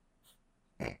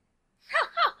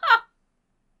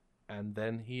 And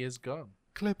then he is gone.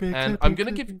 Clippy, And Clippy, I'm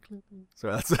gonna Clippy, give- Clippy.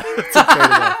 So that's okay.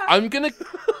 I'm gonna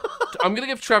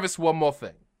give Travis one more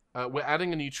thing. We're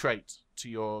adding a new trait to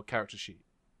your character sheet,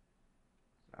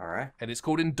 All right. and it's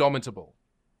called Indomitable.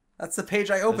 That's the page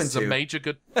I opened This is to. a major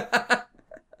good.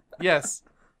 Yes,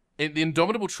 the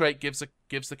Indomitable trait gives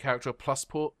the character a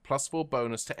 +4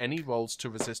 bonus to any rolls to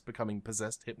resist becoming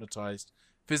possessed, hypnotized,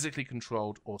 physically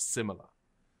controlled, or similar.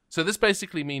 So this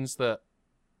basically means that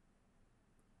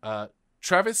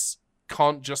Travis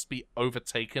can't just be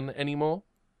overtaken anymore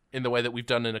in the way that we've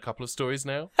done in a couple of stories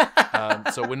now.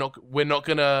 So we're not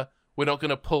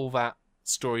gonna pull that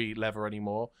story lever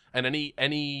anymore. And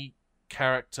any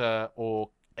character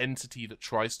or entity that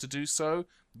tries to do so,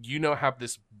 you now have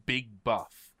this big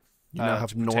buff. You now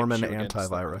have Norman you against that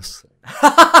kind of antivirus. thing.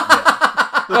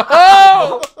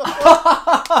 Oh!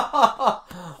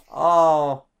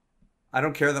 Oh, I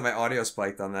don't care that my audio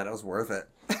spiked on that. It was worth it.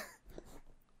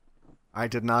 I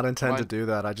did not intend to Mine- do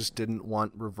that. I just didn't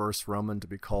want Reverse Roman to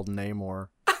be called Namor.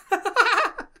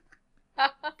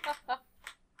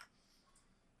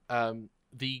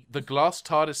 The glass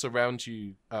TARDIS around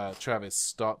you, Travis,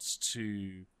 starts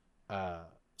to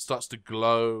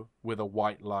glow with a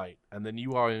white light, and then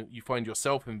you find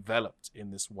yourself enveloped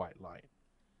in this white light.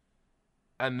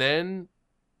 And then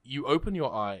you open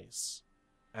your eyes,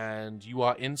 and you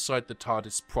are inside the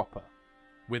TARDIS proper,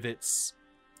 with its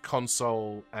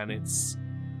console and its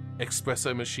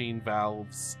espresso machine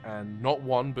valves, and not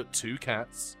one but two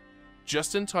cats,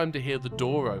 just in time to hear the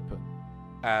door open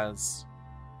as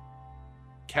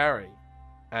Carrie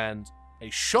and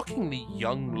a shockingly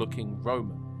young-looking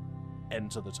Roman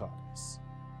enter the TARDIS.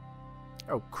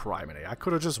 Oh, criminy. I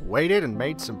could have just waited and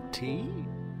made some tea.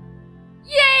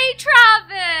 Yay,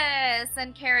 Travis!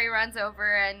 And Carrie runs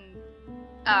over and,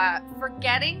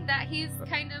 forgetting that he's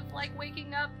kind of like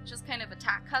waking up, just kind of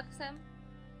attack hugs him.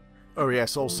 Oh,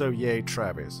 yes, also, yay,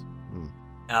 Travis. You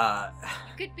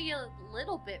could be a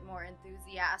little bit more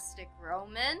enthusiastic,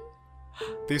 Roman.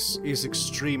 This is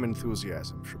extreme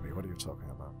enthusiasm for me. What are you talking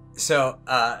about? So,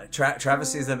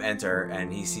 Travis sees them enter,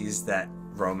 and he sees that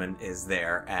Roman is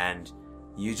there, and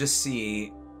you just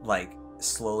see, like,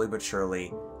 slowly but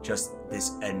surely, just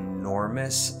this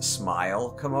enormous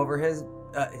smile come over his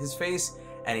face,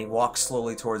 and he walks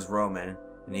slowly towards Roman,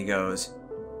 and he goes,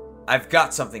 "I've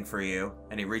got something for you,"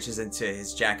 and he reaches into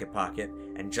his jacket pocket,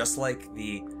 and just like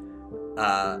the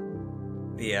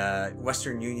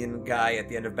Western Union guy at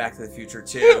the end of Back to the Future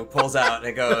 2 pulls out and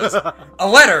it goes, "A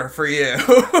letter for you."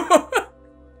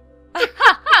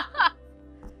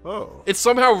 Oh. It's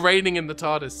somehow raining in the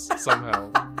TARDIS,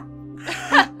 somehow.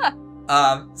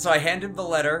 So I hand him the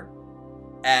letter,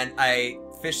 and I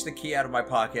fish the key out of my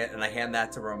pocket, and I hand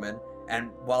that to Roman,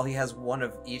 and while he has one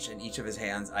of each in each of his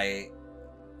hands, I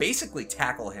basically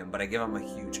tackle him, but I give him a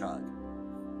huge hug.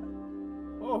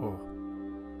 Oh.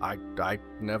 I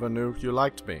never knew you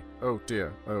liked me. Oh,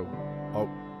 dear. Oh,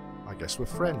 I guess we're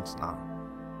friends now.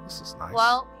 This is nice.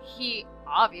 Well, he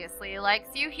obviously likes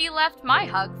you. He left my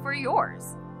hug for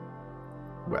yours.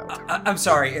 Well, I'm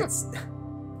sorry, it's...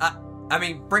 I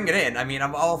mean, bring it in. I mean,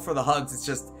 I'm all for the hugs, it's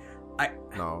just...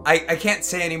 no. I can't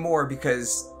say any more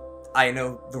because I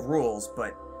know the rules,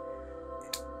 but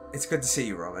it's good to see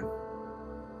you, Roman.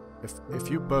 If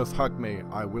you both hug me,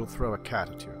 I will throw a cat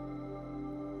at you.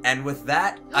 And with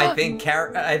that, I think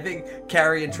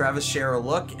Carrie and Travis share a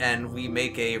look, and we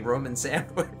make a Roman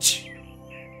sandwich.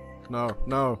 No.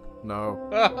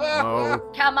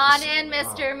 Come on in,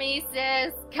 Mr.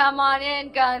 Mises. Come on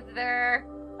in, Gunther.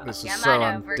 This is Come so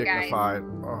on over, undignified.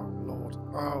 Oh, Lord.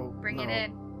 Oh, Bring no. it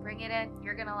in. Bring it in.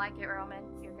 You're gonna like it, Roman.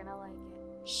 You're gonna like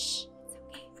it. Shh. It's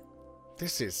okay.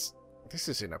 This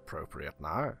is inappropriate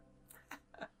now.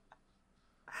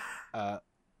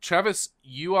 Travis,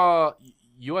 you are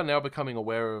now becoming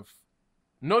aware of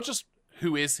not just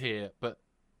who is here, but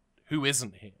who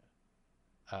isn't here.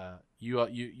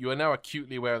 You are now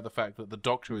acutely aware of the fact that the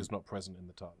Doctor is not present in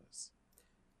the TARDIS.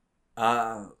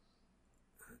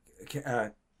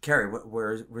 Carrie,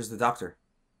 where's the Doctor?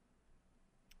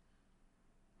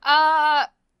 I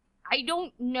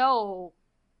don't know.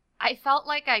 I felt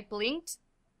like I blinked,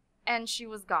 and she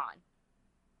was gone.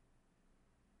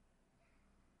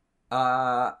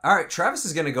 Alright, Travis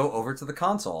is gonna go over to the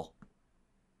console.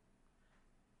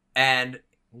 And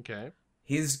Okay.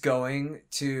 he's going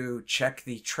to check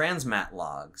the transmat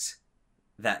logs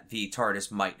that the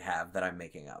TARDIS might have that I'm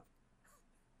making up.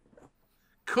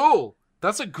 Cool.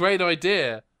 That's a great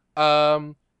idea.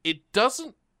 It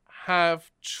doesn't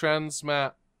have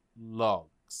transmat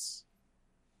logs.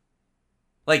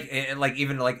 Like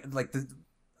even the.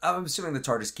 I'm assuming the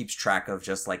TARDIS keeps track of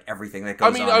just like everything that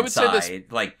goes on I would inside. say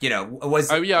this. Like, you know,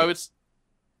 was. Oh yeah, I would.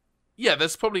 Yeah,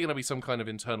 there's probably going to be some kind of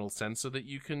internal sensor that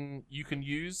you can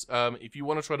use. If you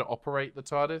want to try to operate the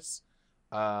TARDIS,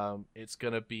 it's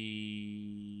going to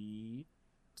be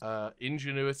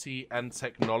ingenuity and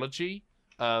technology.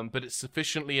 But it's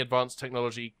sufficiently advanced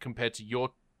technology compared to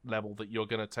your level that you're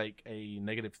going to take a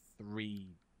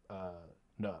 -3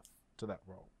 nerf to that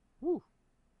roll. Woo.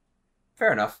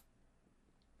 Fair enough.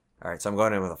 All right, so I'm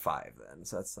going in with a 5 then,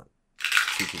 so that's not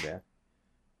too bad.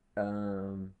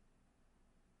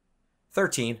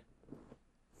 13.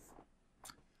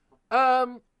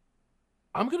 I'm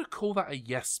going to call that a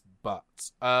yes,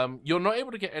 but you're not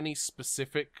able to get any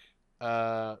specific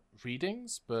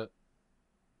readings, but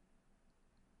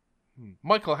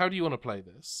Michael, how do you want to play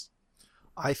this?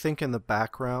 I think in the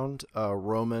background,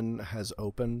 Roman has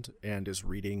opened and is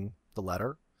reading the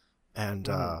letter, and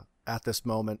at this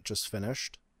moment just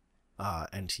finished,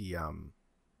 and he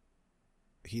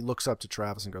looks up to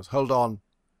Travis and goes, "Hold on.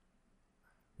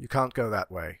 You can't go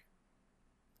that way.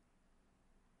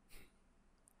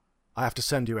 I have to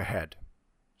send you ahead.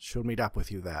 She'll meet up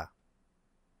with you there."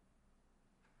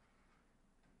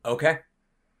 Okay.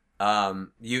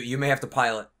 You may have to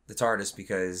pilot the TARDIS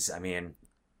because, I mean,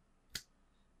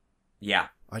 yeah.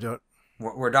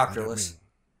 We're doctorless.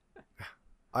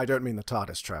 I don't mean the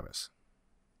TARDIS, Travis.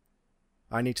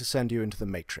 I need to send you into the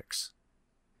Matrix.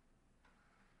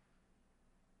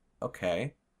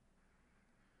 Okay.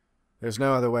 There's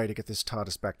no other way to get this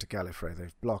TARDIS back to Gallifrey.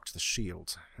 They've blocked the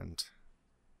shield, and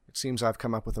it seems I've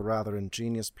come up with a rather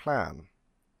ingenious plan.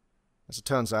 As it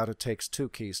turns out, it takes 2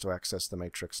 keys to access the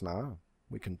Matrix now.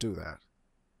 We can do that.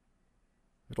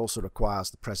 It also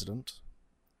requires the President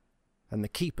and the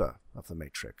Keeper of the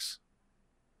Matrix.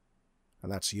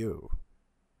 And that's you.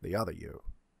 The other you.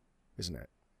 Isn't it?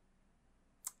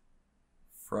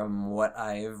 From what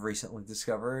I've recently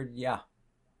discovered, yeah.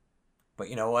 But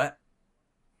you know what?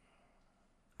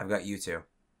 I've got you two.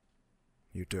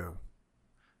 You do.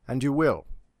 And you will.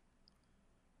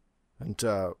 And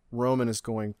Roman is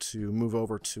going to move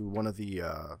over to one of the,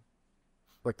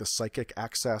 the psychic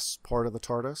access part of the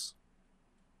TARDIS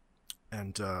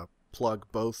and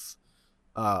plug both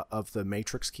of the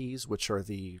Matrix keys, which are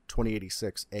the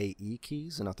 2086 AE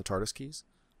keys and not the TARDIS keys.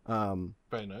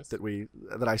 Very nice.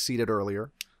 That I seeded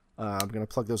earlier. I'm going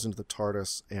to plug those into the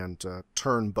TARDIS and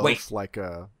turn both like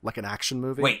an action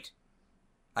movie. Wait.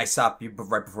 I stop you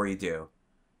right before you do.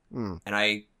 And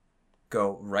I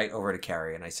go right over to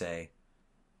Carrie and I say,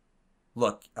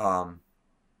 "Look, I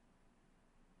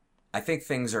think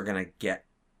things are going to get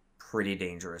pretty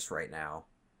dangerous right now.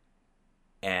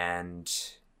 And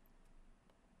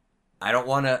I don't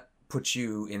want to put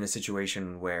you in a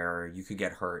situation where you could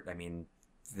get hurt. I mean,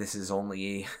 this is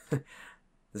only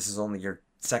your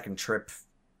second trip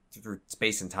through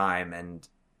space and time, and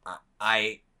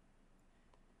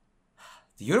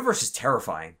the universe is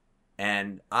terrifying,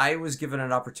 and I was given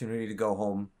an opportunity to go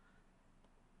home,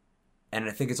 and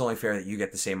I think it's only fair that you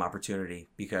get the same opportunity,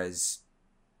 because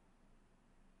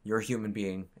you're a human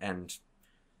being, and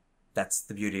that's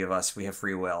the beauty of us. We have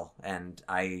free will, and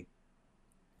I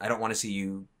don't want to see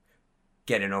you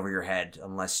get in over your head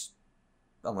unless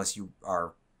you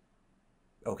are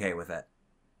okay with it."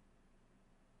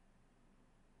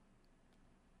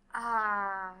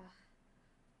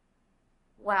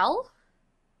 Well,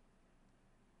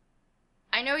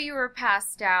 I know you were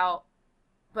passed out,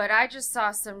 but I just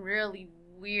saw some really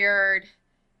weird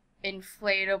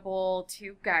inflatable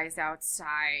tube guys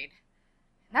outside.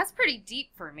 And that's pretty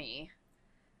deep for me.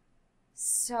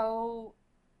 So,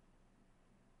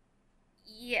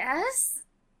 yes,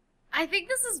 I think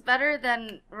this is better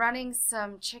than running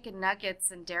some chicken nuggets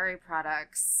and dairy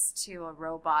products to a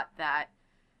robot that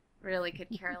really could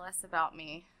care less about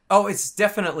me. Oh, it's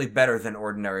definitely better than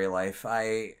ordinary life.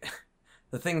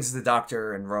 The things the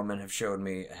Doctor and Roman have showed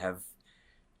me have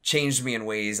changed me in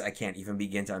ways I can't even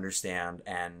begin to understand,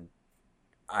 and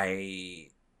I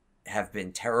have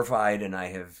been terrified and I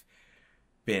have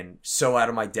been so out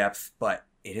of my depth, but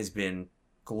it has been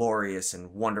glorious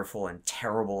and wonderful and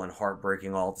terrible and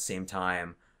heartbreaking all at the same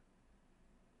time.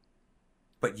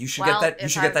 But you should get that. You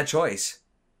should get that choice.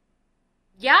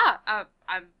 Yeah,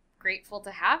 I'm grateful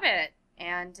to have it,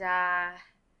 and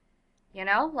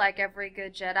like every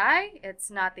good Jedi, it's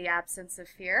not the absence of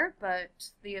fear, but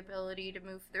the ability to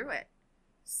move through it.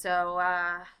 So,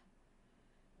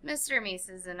 Mr.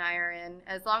 Mises and I are in,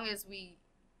 as long as we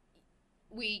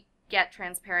get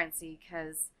transparency,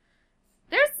 because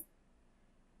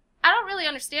I don't really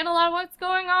understand a lot of what's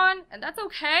going on, and that's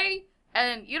okay,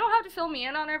 and you don't have to fill me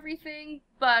in on everything,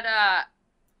 but,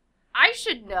 I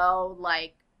should know,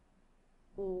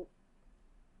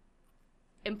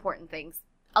 important things.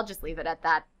 I'll just leave it at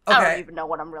that. Okay. I don't even know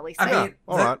what I'm really saying. I mean,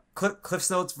 the Cliff's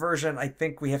Notes version, I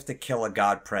think we have to kill a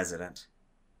god president.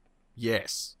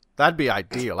 Yes. That'd be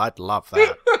ideal. I'd love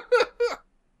that.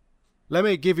 Let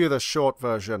me give you the short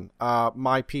version.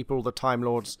 My people, the Time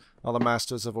Lords, are the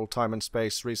masters of all time and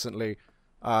space. Recently,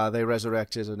 they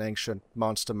resurrected an ancient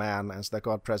monster man as their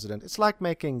god president. It's like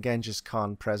making Genghis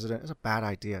Khan president. It's a bad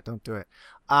idea. Don't do it.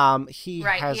 He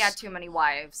had too many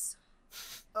wives.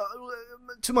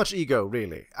 Too much ego,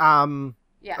 really.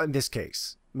 Yeah. In this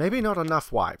case. Maybe not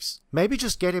enough wives. Maybe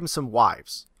just get him some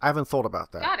wives. I haven't thought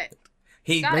about that. Got it.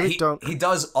 He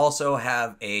does also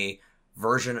have a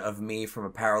version of me from a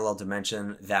parallel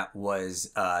dimension that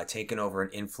was taken over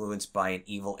and influenced by an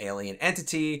evil alien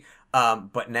entity.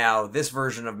 But now this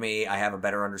version of me, I have a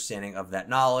better understanding of that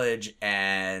knowledge,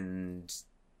 and...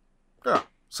 Yeah.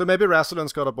 So maybe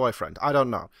Rassilon's got a boyfriend. I don't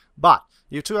know. But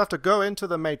you two have to go into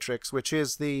the Matrix, which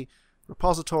is the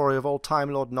repository of all Time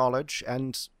Lord knowledge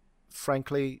and,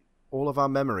 frankly, all of our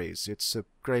memories. It's a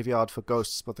graveyard for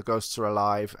ghosts, but the ghosts are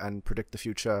alive and predict the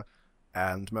future,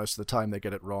 and most of the time they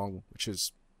get it wrong, which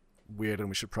is weird, and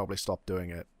we should probably stop doing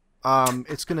it.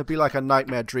 It's going to be like a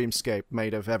nightmare dreamscape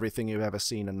made of everything you've ever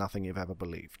seen and nothing you've ever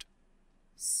believed.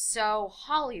 So,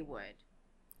 Hollywood.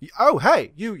 Oh,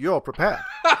 hey, you're prepared.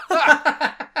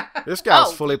 This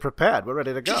guy's fully prepared. We're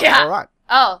ready to go. Yeah. All right.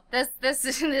 Oh, this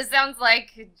sounds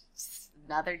like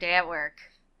another day at work.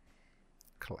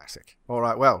 Classic. All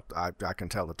right. Well, I can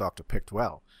tell the Doctor picked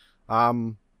well.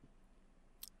 Well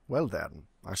then,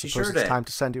 I suppose it's time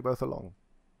to send you both along.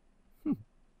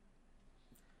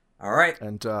 All right.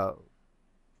 And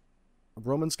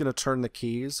Roman's going to turn the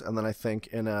keys, and then I think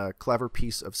in a clever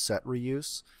piece of set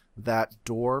reuse, that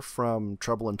door from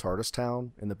Trouble in TARDIS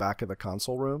Town in the back of the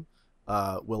console room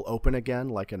will open again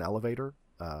like an elevator,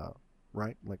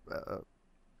 right? Like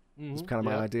it's kind of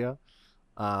my idea.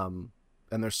 And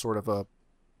there's sort of a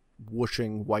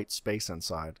whooshing white space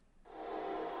inside.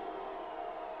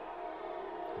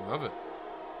 Love it.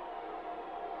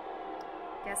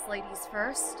 Guess ladies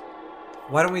first.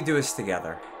 Why don't we do this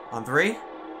together? On 3?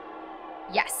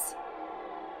 Yes.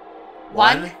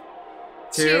 1,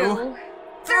 2,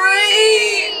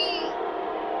 3!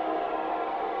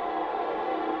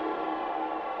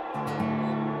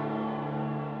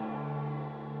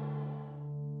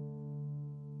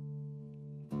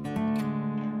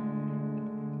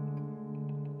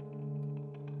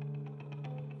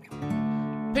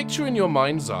 Picture in your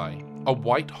mind's eye a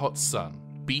white-hot sun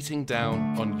beating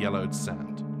down on yellowed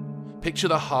sand. Picture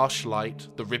the harsh light,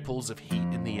 the ripples of heat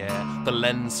in the air, the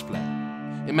lens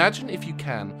flare. Imagine, if you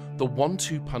can, the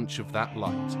 1-2 punch of that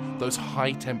light, those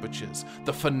high temperatures,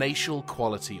 the finatial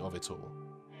quality of it all.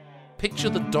 Picture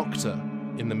the Doctor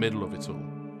in the middle of it all.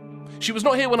 She was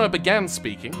not here when I began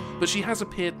speaking, but she has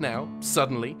appeared now,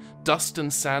 suddenly, dust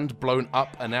and sand blown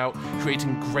up and out,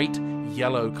 creating great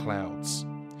yellow clouds.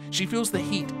 She feels the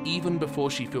heat even before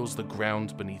she feels the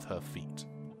ground beneath her feet.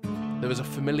 There is a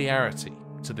familiarity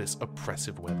to this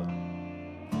oppressive weather.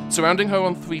 Surrounding her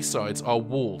on 3 sides are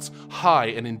walls, high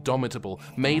and indomitable,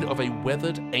 made of a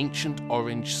weathered ancient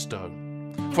orange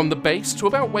stone. From the base to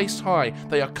about waist high,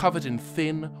 they are covered in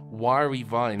thin, wiry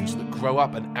vines that grow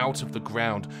up and out of the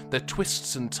ground, their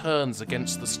twists and turns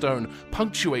against the stone,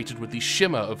 punctuated with the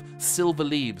shimmer of silver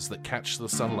leaves that catch the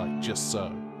sunlight just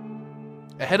so.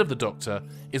 Ahead of the Doctor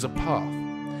is a path.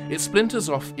 It splinters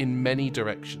off in many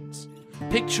directions.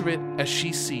 Picture it as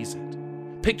she sees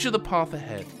it. Picture the path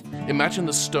ahead. Imagine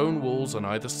the stone walls on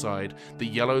either side, the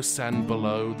yellow sand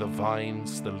below, the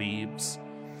vines, the leaves.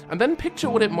 And then picture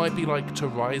what it might be like to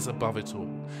rise above it all,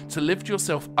 to lift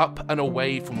yourself up and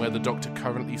away from where the Doctor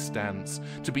currently stands,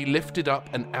 to be lifted up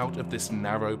and out of this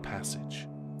narrow passage.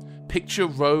 Picture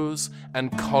rows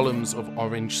and columns of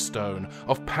orange stone,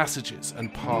 of passages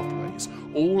and pathways,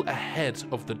 all ahead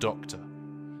of the Doctor.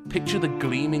 Picture the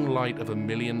gleaming light of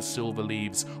 1,000,000 silver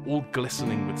leaves, all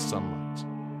glistening with sunlight.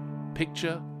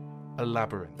 Picture a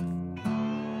labyrinth.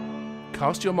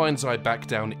 Cast your mind's eye back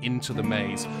down into the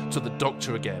maze, to the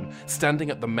Doctor again, standing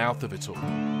at the mouth of it all.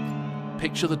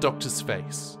 Picture the Doctor's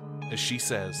face, as she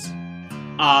says,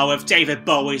 "Oh, if David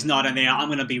Bowie's not in there, I'm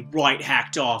gonna be right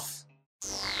hacked off."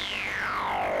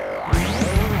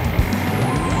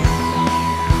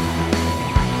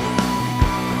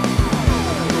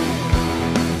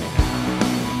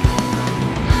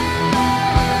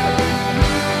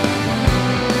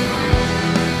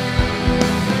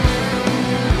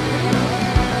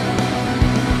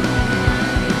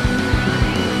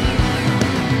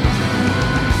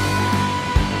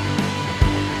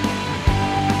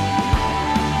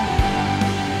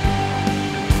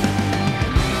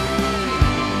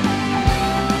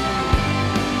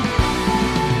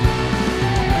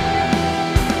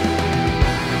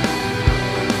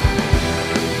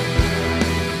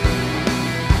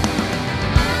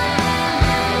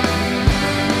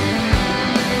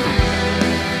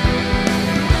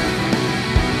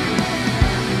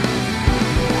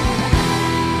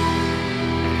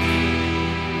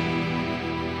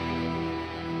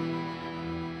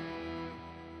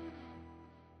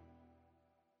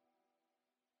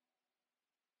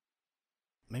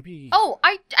 Maybe. Oh,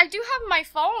 I do have my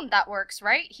phone that works,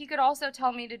 right? He could also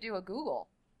tell me to do a Google.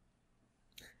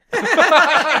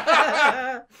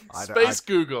 Space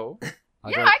Google.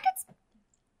 Yeah, I could.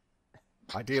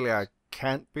 Ideally, I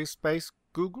can't be space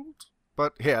Googled.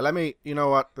 But here, let me. You know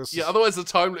what? This. Yeah, is... otherwise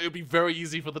it would be very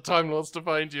easy for the Time Lords to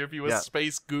find you if you were Yeah.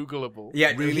 space Googleable.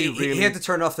 Yeah, Really, he really- had to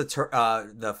turn off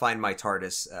the Find My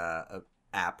TARDIS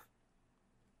app.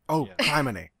 Oh, Yeah.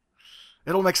 criminy.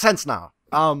 It'll make sense now.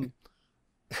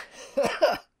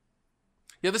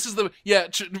 Yeah, this is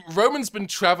Roman's been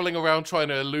traveling around trying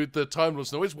to elude the Time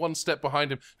Lords, and always one step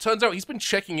behind him. Turns out he's been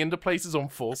checking into places on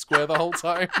Foursquare the whole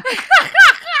time.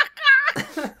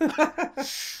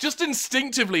 Just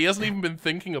instinctively, he hasn't even been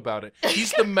thinking about it.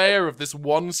 He's the mayor of this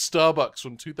one Starbucks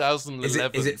from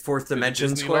 2011. Is it Fourth Is it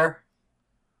Dimension Disneyland? Square?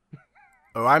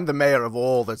 Oh, I'm the mayor of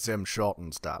all the Tim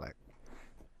Shortens, Dalek.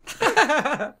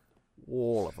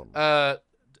 All of them.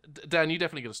 Dan, you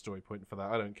definitely get a story point for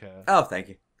that. I don't care. Oh, thank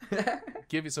you.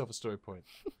 Give yourself a story point.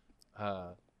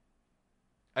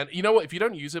 And you know what? If you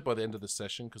don't use it by the end of this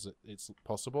session, because it's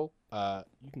possible,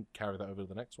 you can carry that over to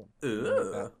the next one.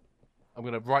 Ooh. I'm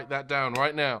going to write that down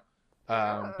right now.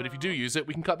 But if you do use it,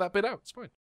 we can cut that bit out. It's fine.